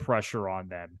more pressure on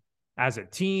them as a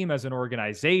team, as an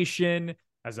organization,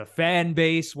 as a fan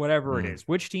base, whatever it is?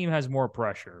 Which team has more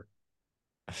pressure?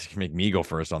 Make me go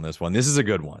first on this one. This is a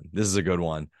good one.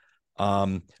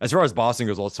 As far as Boston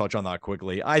goes, let's touch on that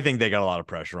quickly. I think they got a lot of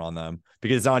pressure on them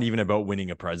because it's not even about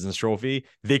winning a President's Trophy.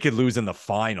 They could lose in the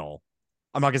final.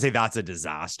 I'm not gonna say that's a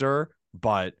disaster,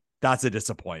 but that's a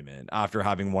disappointment after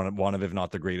having one of, if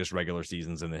not the greatest regular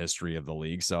seasons in the history of the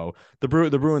league. So the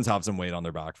Bruins have some weight on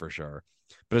their back for sure.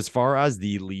 But as far as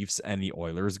the Leafs and the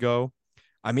Oilers go,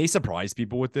 I may surprise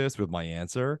people with my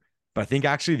answer, but I think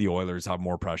actually the Oilers have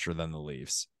more pressure than the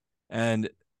Leafs. And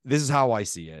this is how I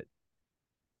see it.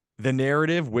 The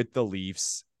narrative with the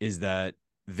Leafs is that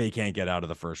they can't get out of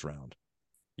the first round.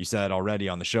 You said already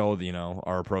on the show,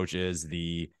 our approach is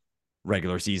the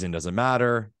regular season doesn't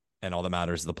matter and all that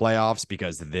matters is the playoffs,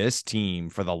 because this team,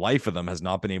 for the life of them, has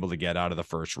not been able to get out of the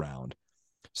first round.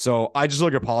 So I just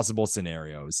look at possible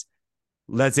scenarios.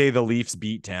 Let's say the Leafs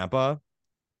beat Tampa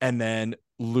and then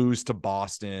lose to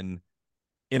Boston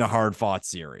in a hard-fought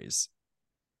series.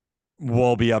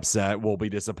 We'll be upset. We'll be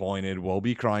disappointed. We'll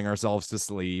be crying ourselves to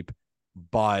sleep.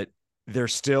 But there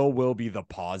still will be the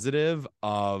positive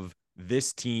of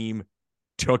this team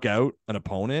took out an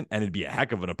opponent, and it'd be a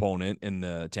heck of an opponent in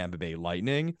the Tampa Bay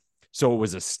Lightning. So it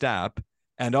was a step.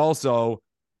 And also,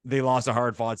 they lost a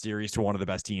hard-fought series to one of the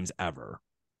best teams ever,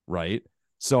 right?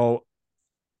 So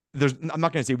I'm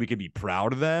not going to say we could be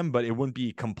proud of them, but it wouldn't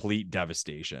be complete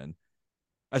devastation.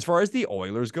 As far as the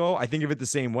Oilers go, I think of it the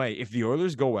same way. If the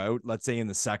Oilers go out, let's say in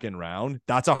the second round,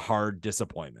 that's a hard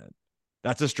disappointment.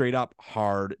 That's a straight up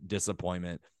hard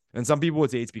disappointment. And some people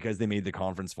would say it's because they made the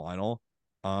conference final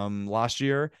last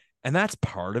year. And that's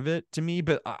part of it to me,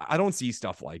 but I don't see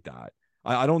stuff like that.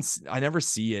 I never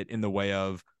see it in the way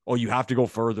of, oh, you have to go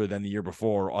further than the year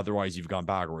before, otherwise you've gone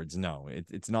backwards. No,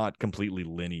 it's not completely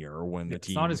linear when the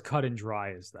team. It's not as cut and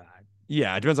dry as that.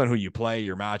 Yeah, it depends on who you play,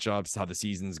 your matchups, how the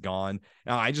season's gone.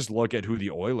 Now, I just look at who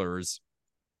the Oilers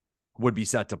would be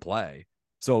set to play.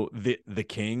 So the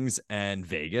Kings and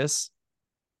Vegas.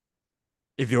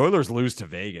 If the Oilers lose to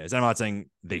Vegas, I'm not saying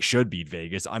they should beat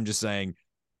Vegas. I'm just saying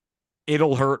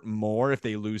it'll hurt more if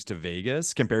they lose to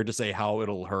Vegas compared to, say, how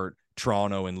it'll hurt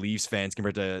Toronto and Leafs fans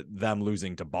compared to them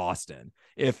losing to Boston.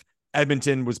 If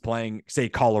Edmonton was playing, say,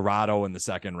 Colorado in the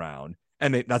second round,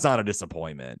 and that's not a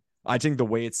disappointment. I think the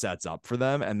way it sets up for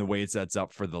them and the way it sets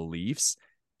up for the Leafs,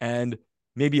 and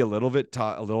maybe a little of it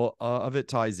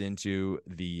ties into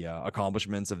the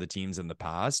accomplishments of the teams in the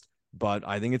past, but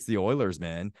I think it's the Oilers,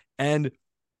 man. And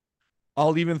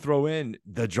I'll even throw in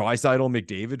the Draisaitl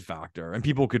McDavid factor, and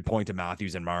people could point to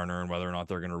Matthews and Marner and whether or not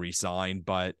they're going to re-sign,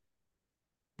 but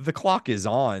the clock is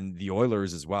on the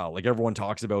Oilers as well. Like, everyone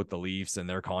talks about the Leafs and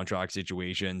their contract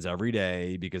situations every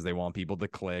day because they want people to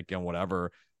click and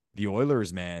whatever. The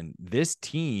Oilers, man, this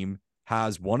team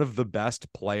has one of the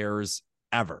best players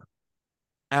ever.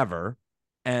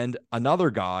 And another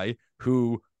guy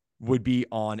who would be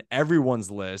on everyone's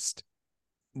list.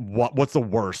 What's the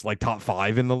worst? Like top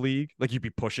 5 in the league? Like, you'd be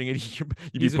pushing it. He's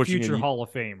be pushing a future Hall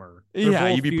of Famer. Yeah,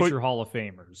 you'd be future Hall of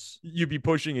Famers. You'd be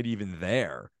pushing it even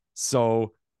there.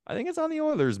 So I think it's on the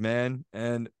Oilers, man.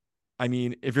 And I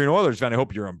mean, if you're an Oilers fan, I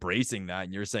hope you're embracing that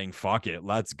and you're saying, fuck it,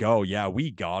 let's go. Yeah,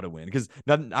 we got to win. Because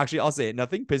I'll say it,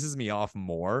 nothing pisses me off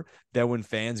more than when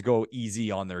fans go easy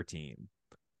on their team.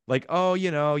 Like, oh,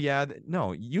 yeah,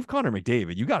 no, you've Connor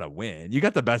McDavid. You got to win. You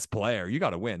got the best player. You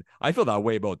got to win. I feel that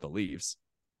way about the Leafs.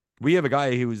 We have a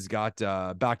guy who's got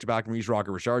back-to-back Maurice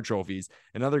Rocker Richard trophies,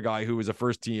 another guy who was a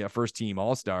first team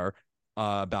All-Star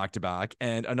back-to-back,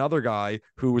 and another guy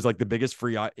who was like the biggest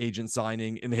free agent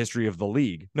signing in the history of the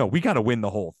league. No, we got to win the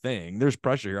whole thing. There's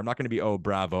pressure here. I'm not going to be, oh,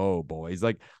 bravo, boys.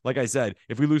 Like I said,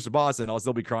 if we lose to Boston, I'll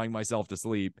still be crying myself to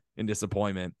sleep in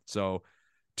disappointment. So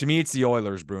to me, it's the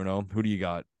Oilers, Bruno. Who do you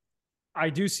got? I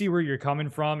do see where you're coming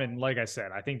from. And like I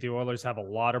said, I think the Oilers have a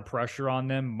lot of pressure on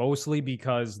them, mostly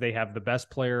because they have the best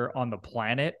player on the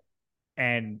planet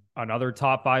and another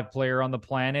top 5 player on the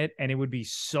planet. And it would be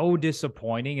so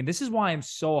disappointing. And this is why I'm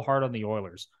so hard on the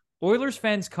Oilers. Oilers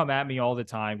fans come at me all the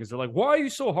time because they're like, why are you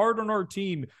so hard on our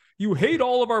team? You hate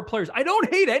all of our players. I don't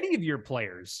hate any of your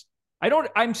players.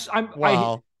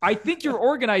 Wow. I think your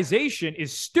organization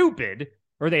is stupid,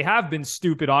 or they have been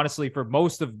stupid, honestly, for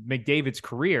most of McDavid's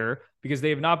career because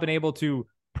they have not been able to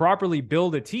properly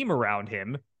build a team around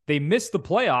him. They missed the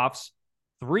playoffs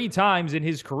 3 times in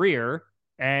his career,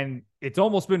 and it's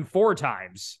almost been 4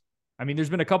 times. I mean, there's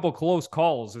been a couple close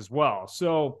calls as well.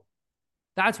 So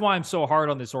that's why I'm so hard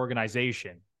on this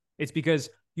organization. It's because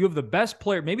you have the best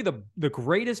player, maybe the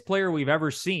greatest player we've ever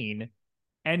seen,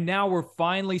 and now we're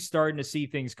finally starting to see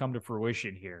things come to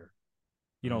fruition here.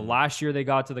 Last year they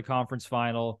got to the conference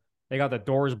final. They got the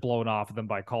doors blown off of them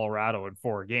by Colorado in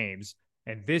 4 games.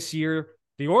 And this year,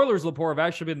 the Oilers, Lepore, have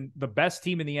actually been the best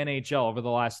team in the NHL over the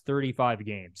last 35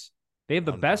 games. They have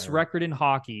the best record in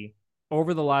hockey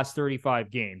over the last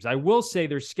 35 games. I will say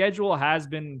their schedule has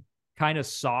been kind of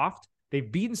soft.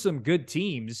 They've beaten some good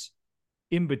teams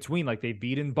in between. Like they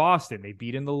beat in Boston. They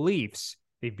beat in the Leafs.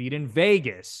 They beat in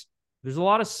Vegas. There's a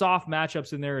lot of soft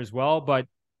matchups in there as well, but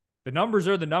the numbers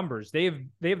are the numbers. They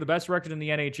have the best record in the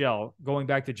NHL going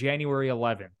back to January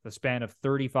 11th, the span of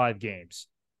 35 games.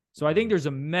 So I think there's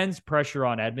immense pressure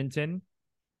on Edmonton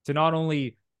to not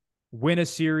only win a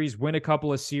series, win a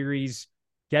couple of series,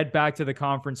 get back to the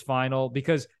conference final.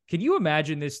 Because can you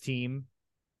imagine this team?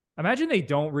 Imagine they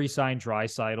don't re-sign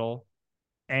Draisaitl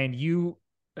and you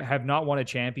have not won a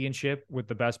championship with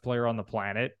the best player on the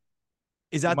planet.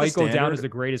 Is that might go down as the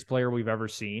greatest player we've ever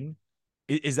seen?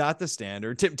 Is that the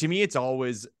standard? To me, it's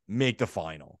always make the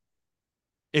final.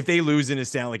 If they lose in a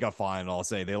Stanley Cup final, I'll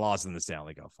say they lost in the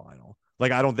Stanley Cup final.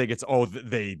 Like, I don't think it's,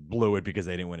 they blew it because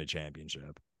they didn't win a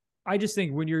championship. I just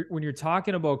think when you're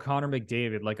talking about Connor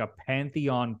McDavid, like a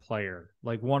pantheon player,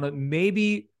 like one of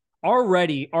maybe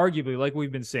already, arguably, like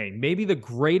we've been saying, maybe the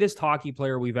greatest hockey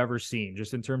player we've ever seen,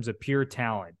 just in terms of pure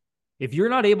talent. If you're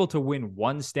not able to win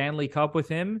one Stanley Cup with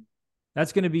him,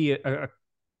 that's going to be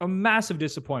a massive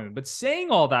disappointment. But saying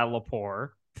all that, Lepore,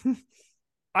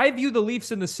 I view the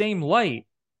Leafs in the same light.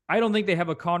 I don't think they have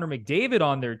a Connor McDavid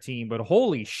on their team, but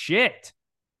holy shit.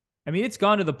 I mean, it's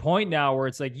gone to the point now where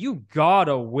it's like, you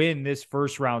gotta win this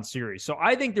first round series. So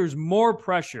I think there's more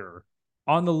pressure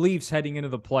on the Leafs heading into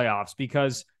the playoffs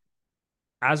because,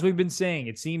 as we've been saying,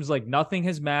 it seems like nothing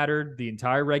has mattered the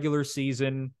entire regular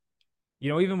season.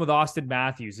 Even with Austin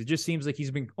Matthews, it just seems like he's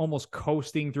been almost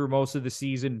coasting through most of the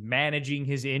season, managing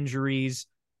his injuries.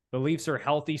 The Leafs are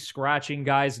healthy, scratching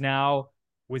guys now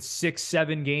with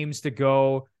 6-7 games to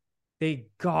go. They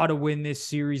got to win this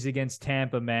series against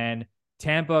Tampa, man.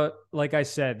 Tampa, like I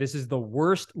said, this is the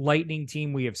worst Lightning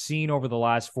team we have seen over the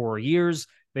last 4 years.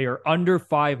 They are under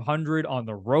 500 on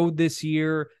the road this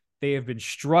year. They have been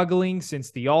struggling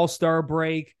since the All-Star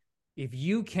break. If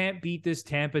you can't beat this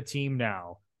Tampa team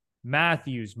now,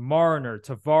 Matthews, Marner,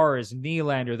 Tavares,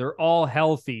 Nylander, they're all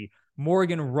healthy.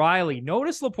 Morgan Rielly.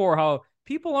 Notice, Lepore, how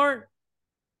people aren't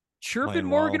chirping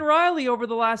Morgan Rielly over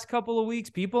the last couple of weeks.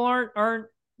 People aren't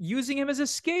using him as a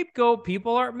scapegoat.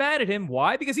 People aren't mad at him.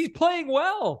 Why? Because he's playing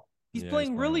well. He's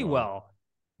playing really well.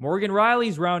 Morgan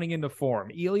Rielly's rounding into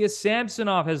form. Ilya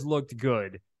Samsonov has looked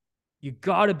good. You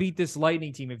got to beat this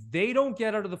Lightning team. If they don't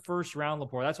get out of the first round,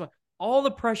 Lepore, that's why all the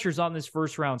pressure's on this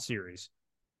first round series.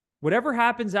 Whatever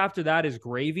happens after that is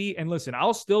gravy. And listen,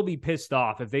 I'll still be pissed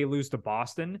off if they lose to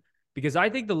Boston because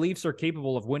I think the Leafs are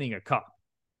capable of winning a cup.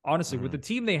 Honestly, with the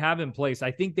team they have in place,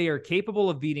 I think they are capable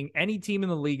of beating any team in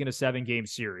the league in a 7-game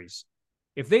series.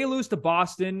 If they lose to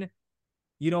Boston,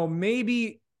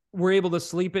 maybe we're able to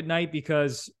sleep at night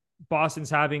because Boston's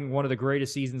having one of the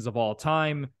greatest seasons of all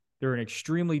time. They're an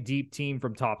extremely deep team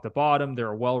from top to bottom.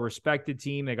 They're a well-respected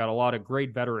team. They got a lot of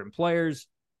great veteran players.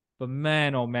 But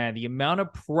man, oh man, the amount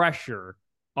of pressure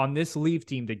on this Leaf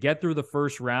team to get through the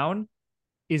first round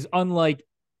is unlike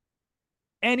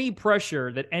any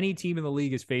pressure that any team in the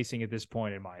league is facing at this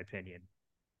point, in my opinion.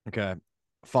 Okay.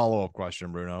 Follow-up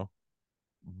question, Bruno.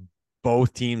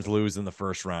 Both teams lose in the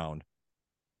first round.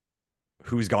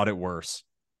 Who's got it worse?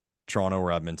 Toronto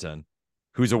or Edmonton?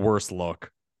 Who's a worse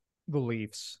look? The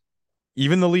Leafs.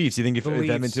 Even the Leafs. You think if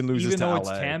Edmonton loses to LA? Even though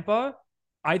it's Tampa,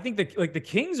 I think the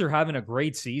Kings are having a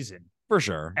great season. For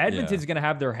sure. Edmonton's going to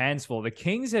have their hands full. The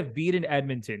Kings have beaten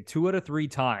Edmonton 2 out of 3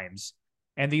 times.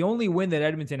 And the only win that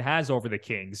Edmonton has over the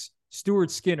Kings,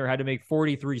 Stuart Skinner had to make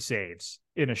 43 saves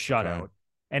in a shutout. Okay.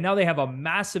 And now they have a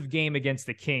massive game against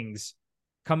the Kings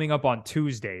coming up on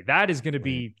Tuesday. That is going to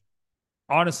be,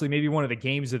 honestly, maybe one of the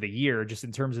games of the year, just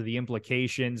in terms of the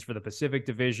implications for the Pacific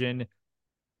Division.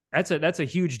 That's a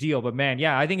huge deal. But man,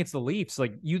 yeah, I think it's the Leafs.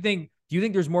 Like, do you think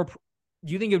there's more?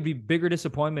 Do you think it would be bigger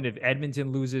disappointment if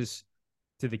Edmonton loses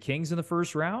to the Kings in the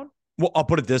first round? Well, I'll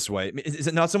put it this way. Is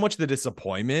it not so much the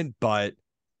disappointment, but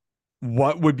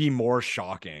what would be more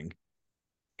shocking?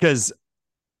 Because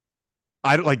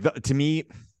I don't like to me.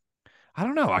 I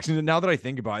don't know. Actually, now that I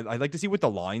think about it, I'd like to see what the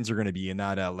lines are going to be in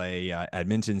that LA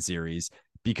Edmonton series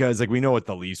because like we know what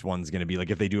the Leafs one's going to be. Like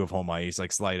if they do have home ice,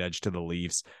 like slight edge to the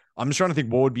Leafs. I'm just trying to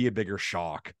think what would be a bigger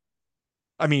shock.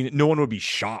 I mean, no one would be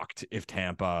shocked if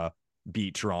Tampa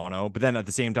beat Toronto, but then at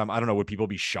the same time, I don't know, would people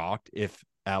be shocked if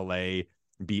LA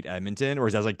beat Edmonton, or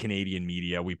is that like Canadian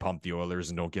media? We pump the Oilers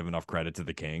and don't give enough credit to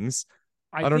the Kings.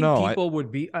 I I don't think know. people would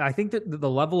be. I think that the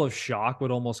level of shock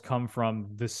would almost come from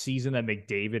the season that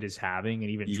McDavid is having,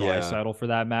 and even Yeah. Draisaitl for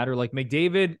that matter. Like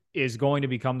McDavid is going to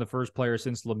become the first player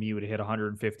since Lemieux to hit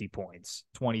 150 points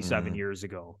 27 Mm, years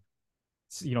ago.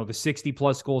 You know, the 60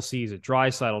 plus goal season.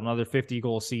 Draisaitl another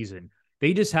 50-goal season.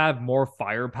 They just have more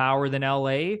firepower than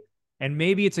LA, and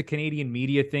maybe it's a Canadian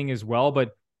media thing as well.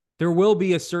 But there will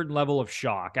be a certain level of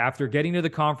shock after getting to the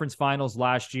conference finals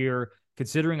last year,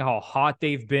 considering how hot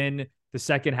they've been the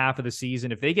second half of the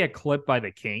season. If they get clipped by the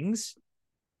Kings,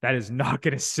 that is not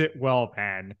going to sit well,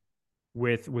 man,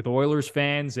 with Oilers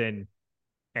fans and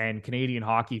Canadian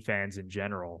hockey fans in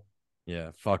general.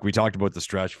 yeah. Fuck. We talked about the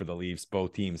stretch for the Leafs.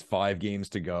 Both teams, 5 games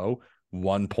to go,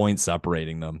 1 point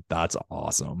separating them. That's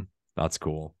awesome. That's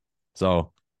cool.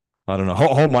 So I don't know.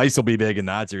 Home ice will be big in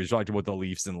that series. We talked about the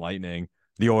Leafs and Lightning.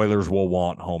 The Oilers will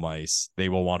want home ice. They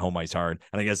will want home ice hard.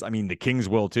 And I guess, I mean, the Kings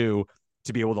will too,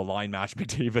 to be able to line match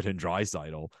McDavid and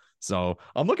Draisaitl. So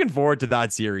I'm looking forward to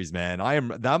that series, man.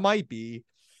 That might be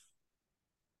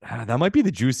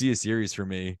the juiciest series for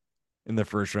me in the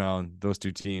first round, those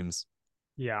two teams.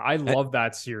 Yeah, I Eh, love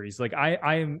that series. Like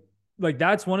I'm like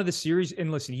that's one of the series.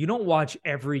 And listen, you don't watch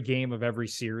every game of every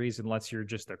series unless you're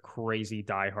just a crazy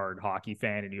diehard hockey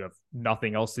fan and you have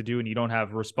nothing else to do and you don't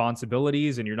have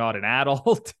responsibilities and you're not an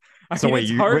adult. I So mean, wait,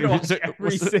 it's hard to watch so,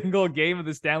 every single game of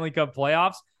the Stanley Cup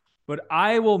playoffs, but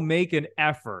I will make an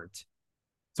effort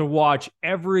to watch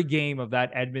every game of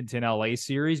that Edmonton LA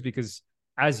series because,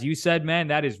 as you said, man,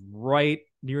 that is right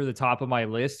near the top of my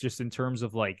list just in terms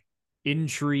of like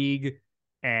intrigue.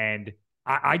 And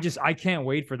I can't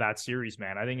wait for that series,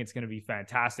 man. I think it's going to be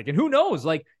fantastic. And who knows?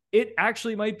 Like, it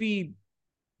actually might be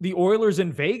the Oilers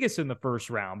in Vegas in the first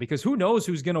round because who knows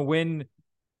who's going to win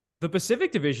the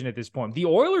Pacific Division at this point. The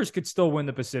Oilers could still win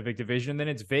the Pacific Division, and then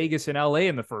it's Vegas and LA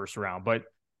in the first round. But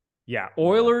yeah, yeah.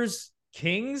 Oilers,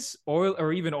 Kings,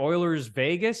 or even Oilers,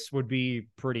 Vegas would be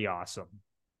pretty awesome.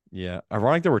 Yeah.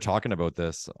 Ironic that we're talking about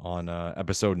this on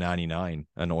episode 99,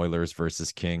 an Oilers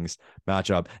versus Kings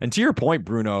matchup. And to your point,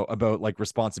 Bruno, about like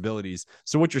responsibilities.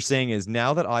 So what you're saying is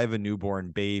now that I have a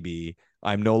newborn baby,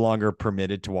 I'm no longer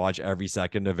permitted to watch every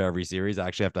second of every series. I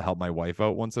actually have to help my wife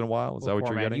out once in a while. Is Well, that what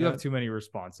poor you're man, getting you have at? too many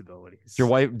responsibilities. Your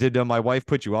wife did my wife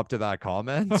put you up to that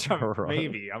comment?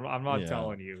 Maybe I'm not Yeah.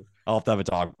 telling you. I'll have to have a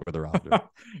talk with her after.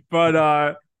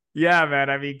 But yeah, man.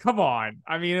 I mean, come on.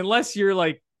 I mean, unless you're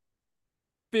like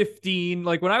 15,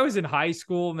 like when I was in high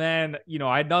school, man, you know,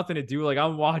 I had nothing to do. Like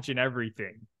I'm watching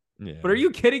everything. Yeah. But are you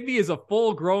kidding me? As a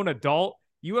full grown adult,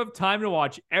 you have time to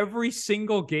watch every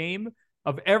single game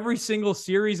of every single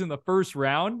series in the first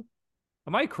round?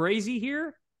 Am I crazy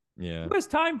here? Yeah. Who has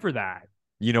time for that?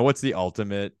 You know what's the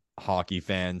ultimate hockey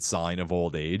fan sign of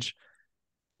old age?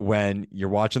 When you're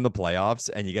watching the playoffs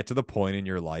and you get to the point in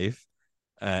your life,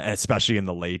 especially in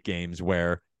the late games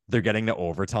where they're getting to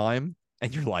overtime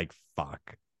and you're like,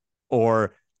 fuck.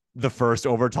 Or the first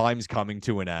overtime's coming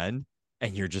to an end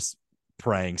and you're just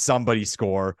praying somebody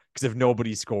score. Because if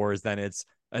nobody scores, then it's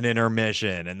an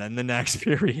intermission and then the next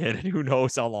period, and who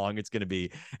knows how long it's going to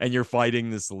be. And you're fighting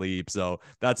the sleep. So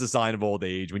that's a sign of old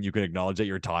age when you can acknowledge that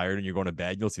you're tired and you're going to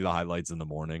bed. You'll see the highlights in the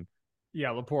morning. Yeah,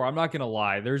 Lepore, I'm not going to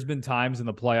lie. There's been times in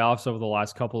the playoffs over the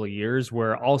last couple of years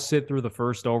where I'll sit through the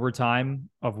first overtime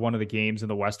of one of the games in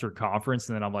the Western Conference,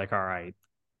 and then I'm like, all right,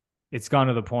 it's gone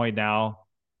to the point now.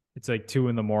 It's like 2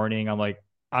 a.m. I'm like,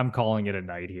 I'm calling it a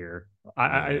night here.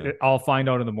 Yeah. I'll find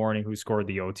out in the morning who scored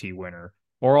the OT winner,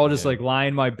 or I'll just Yeah. like lie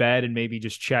in my bed and maybe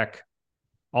just check.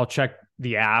 I'll check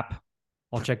the app.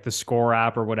 I'll check the score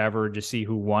app or whatever to see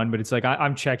who won. But it's like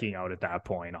I'm checking out at that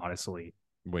point, honestly.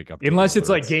 Wake up to the Unless it's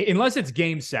like alerts. unless it's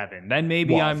game 7, then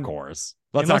maybe Well, of I'm course.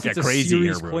 Let's not unless get it's a crazy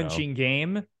here, series Bruno. clinching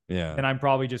game, Yeah. then I'm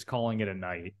probably just calling it a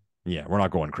night. Yeah. We're not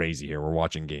going crazy here. We're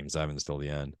watching game 7 till the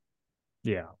end.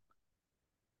 Yeah.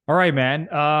 All right, man.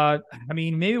 I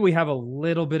mean, maybe we have a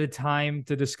little bit of time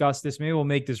to discuss this. Maybe we'll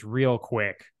make this real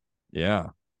quick. Yeah.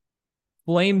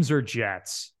 Flames or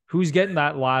Jets? Who's getting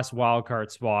that last wild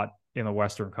card spot in the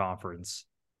Western Conference?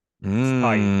 It's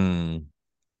tight.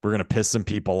 We're going to piss some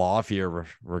people off here,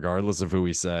 regardless of who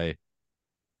we say.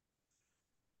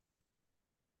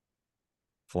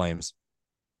 Flames.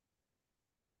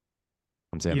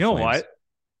 I'm saying You know Flames.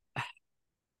 what?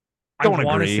 I Don't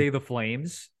want to agree. say the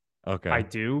Flames, I Okay.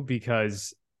 do,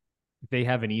 because they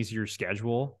have an easier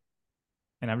schedule.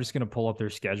 And I'm just going to pull up their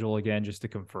schedule again just to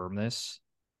confirm this.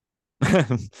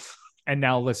 And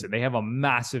now listen, they have a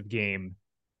massive game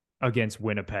against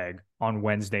Winnipeg on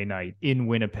Wednesday night in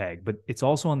Winnipeg, but it's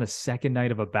also on the second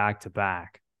night of a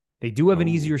back-to-back. They do have an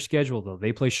Oh. easier schedule, though.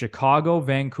 They play Chicago,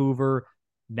 Vancouver,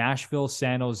 Nashville,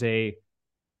 San Jose,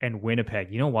 and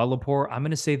Winnipeg. You know what, Lepore? I'm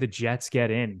going to say the Jets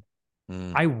get in.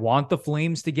 Mm. I want the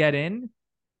Flames to get in,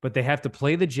 but they have to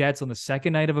play the Jets on the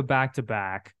second night of a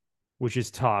back-to-back, which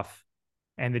is tough.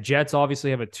 And the Jets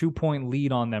obviously have a 2-point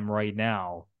lead on them right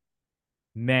now.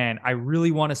 Man, I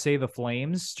really want to say the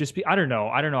Flames. I don't know.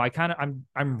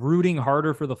 I'm rooting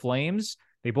harder for the Flames.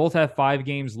 They both have 5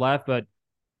 games left, but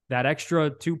that extra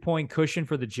 2-point cushion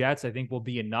for the Jets, I think, will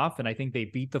be enough. And I think they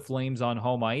beat the Flames on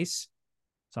home ice.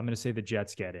 So I'm going to say the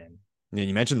Jets get in. Yeah,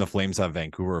 you mentioned the Flames have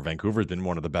Vancouver. Vancouver's been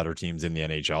one of the better teams in the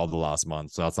NHL the last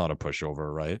month, so that's not a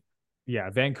pushover, right? Yeah,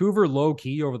 Vancouver low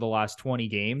key over the last 20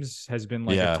 games has been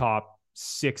like a Yeah. top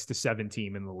 6 to 7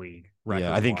 team in the league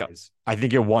Yeah, record wise. I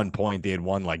think at one point they had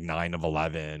won like 9 of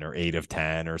 11 or 8 of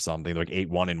 10 or something, like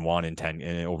 8-1-1 in 10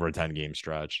 in over a 10 game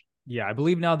stretch. Yeah, I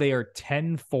believe now they are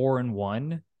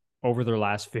 10-4-1 over their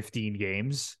last 15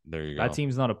 games. There you That go.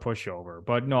 team's not a pushover,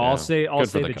 but no, I'll Yeah. say Good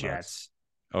for the Canucks. Jets.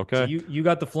 So Okay. you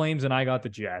got the Flames and I got the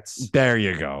Jets. There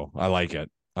you go. I like it.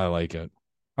 I like it.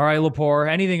 All right, Lepore,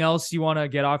 anything else you want to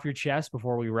get off your chest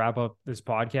before we wrap up this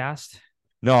podcast?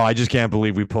 No, I just can't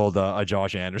believe we pulled a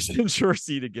Josh Anderson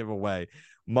jersey to give away.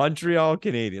 Montreal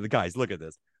Canadiens. Guys, look at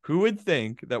this. Who would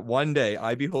think that one day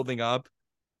I'd be holding up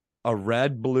a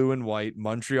red, blue, and white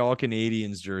Montreal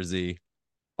Canadiens jersey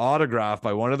autographed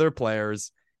by one of their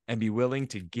players and be willing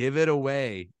to give it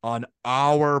away on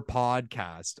our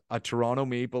podcast, a Toronto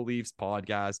Maple Leafs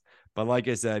podcast. But like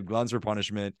I said, Gluns for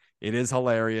Punishment. It is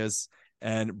hilarious.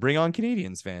 And bring on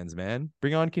Canadiens fans, man.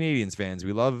 Bring on Canadiens fans.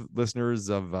 We love listeners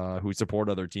of who support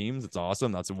other teams. It's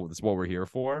awesome. That's what we're here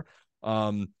for.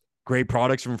 Great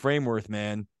products from Frameworth,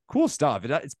 man. Cool stuff.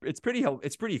 It's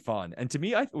pretty fun. And to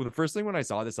me, the first thing when I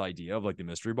saw this idea of like the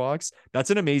mystery box, that's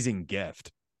an amazing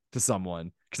gift to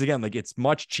someone, because again, like, it's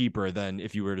much cheaper than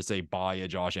if you were to say buy a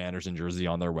Josh Anderson jersey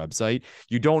on their website.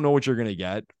 You don't know what you're gonna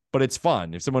get, but it's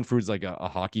fun. If someone who's like a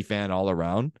hockey fan all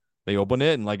around, they open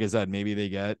it and, like I said, maybe they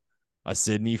get a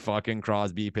Sidney fucking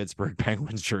Crosby Pittsburgh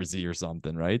Penguins jersey or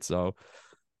something, right? So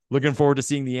looking forward to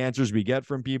seeing the answers we get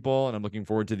from people, and I'm looking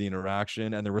forward to the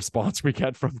interaction and the response we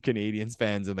get from Canadiens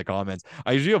fans in the comments.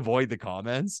 I usually avoid the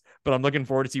comments, but I'm looking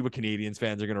forward to see what Canadiens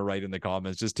fans are going to write in the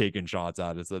comments, just taking shots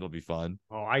at it. So it'll be fun.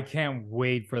 Oh, I can't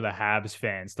wait for the Habs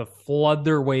fans to flood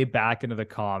their way back into the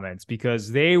comments,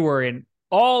 because they were in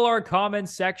all our comment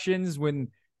sections when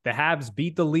the Habs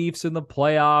beat the Leafs in the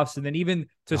playoffs. And then even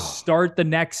to start the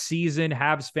next season,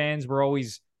 Habs fans were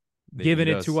always giving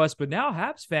it to us. But now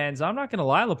Habs fans, I'm not going to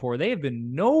lie, Lepore, they have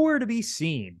been nowhere to be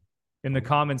seen in the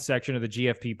comments section of the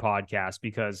GFP podcast,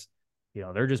 because, you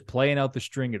know, they're just playing out the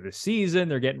string of the season.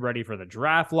 They're getting ready for the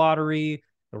draft lottery.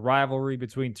 The rivalry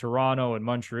between Toronto and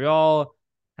Montreal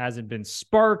hasn't been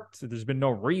sparked. There's been no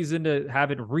reason to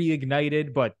have it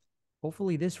reignited, but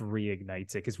hopefully this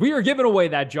reignites it, because we are giving away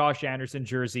that Josh Anderson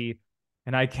jersey.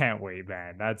 And I can't wait,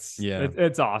 man.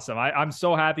 It's awesome. I'm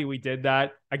so happy we did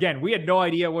that. Again, we had no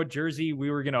idea what jersey we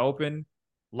were going to open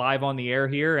live on the air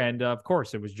here. And of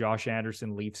course, it was Josh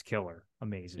Anderson, Leafs killer.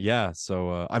 Amazing. Yeah.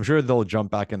 So I'm sure they'll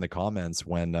jump back in the comments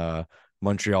when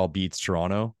Montreal beats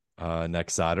Toronto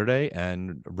next Saturday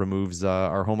and removes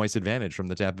our home ice advantage from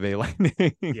the Tampa Bay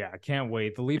Lightning. Yeah, I can't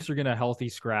wait. The Leafs are going to healthy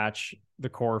scratch the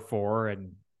core four,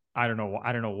 and I don't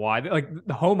know why. Like,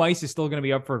 the home ice is still going to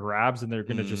be up for grabs, and they're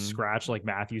going to just scratch like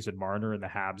Matthews and Marner, and the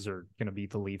Habs are going to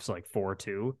beat the Leafs like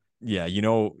 4-2. Yeah,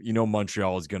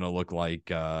 Montreal is going to look like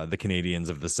the Canadians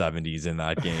of the 70s in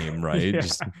that game, right? Yeah.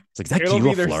 Just it's like, is that It'll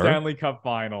Guy be their Lafleur? Stanley Cup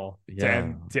final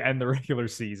Yeah. to end the regular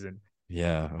season.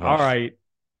 Yeah. All right.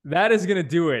 That is going to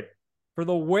do it for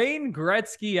the Wayne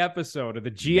Gretzky episode of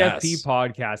the GFP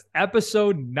podcast,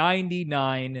 episode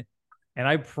 99. And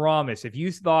I promise, if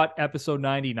you thought episode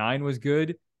 99 was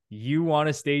good, you want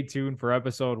to stay tuned for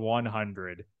episode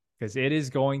 100, because it is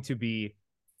going to be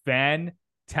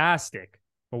fantastic.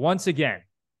 But once again,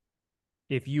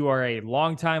 if you are a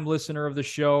longtime listener of the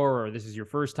show, or this is your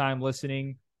first time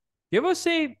listening, give us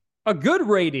a good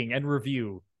rating and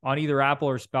review on either Apple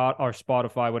or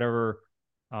Spotify, whatever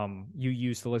you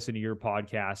use to listen to your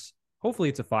podcasts. Hopefully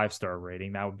it's a 5-star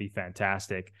rating. That would be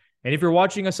fantastic. And if you're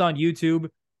watching us on YouTube,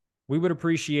 we would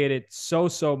appreciate it so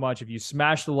much if you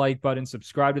smash the like button,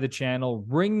 subscribe to the channel,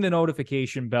 ring the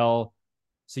notification bell,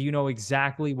 so you know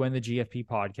exactly when the GFP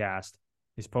podcast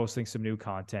is posting some new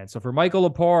content. So for Michael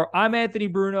Lepore, I'm Anthony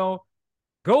Bruno.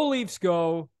 Go Leafs,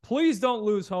 go. Please don't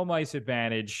lose home ice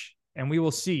advantage. And we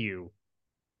will see you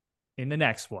in the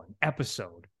next one,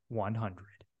 episode 100.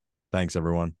 Thanks,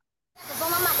 everyone.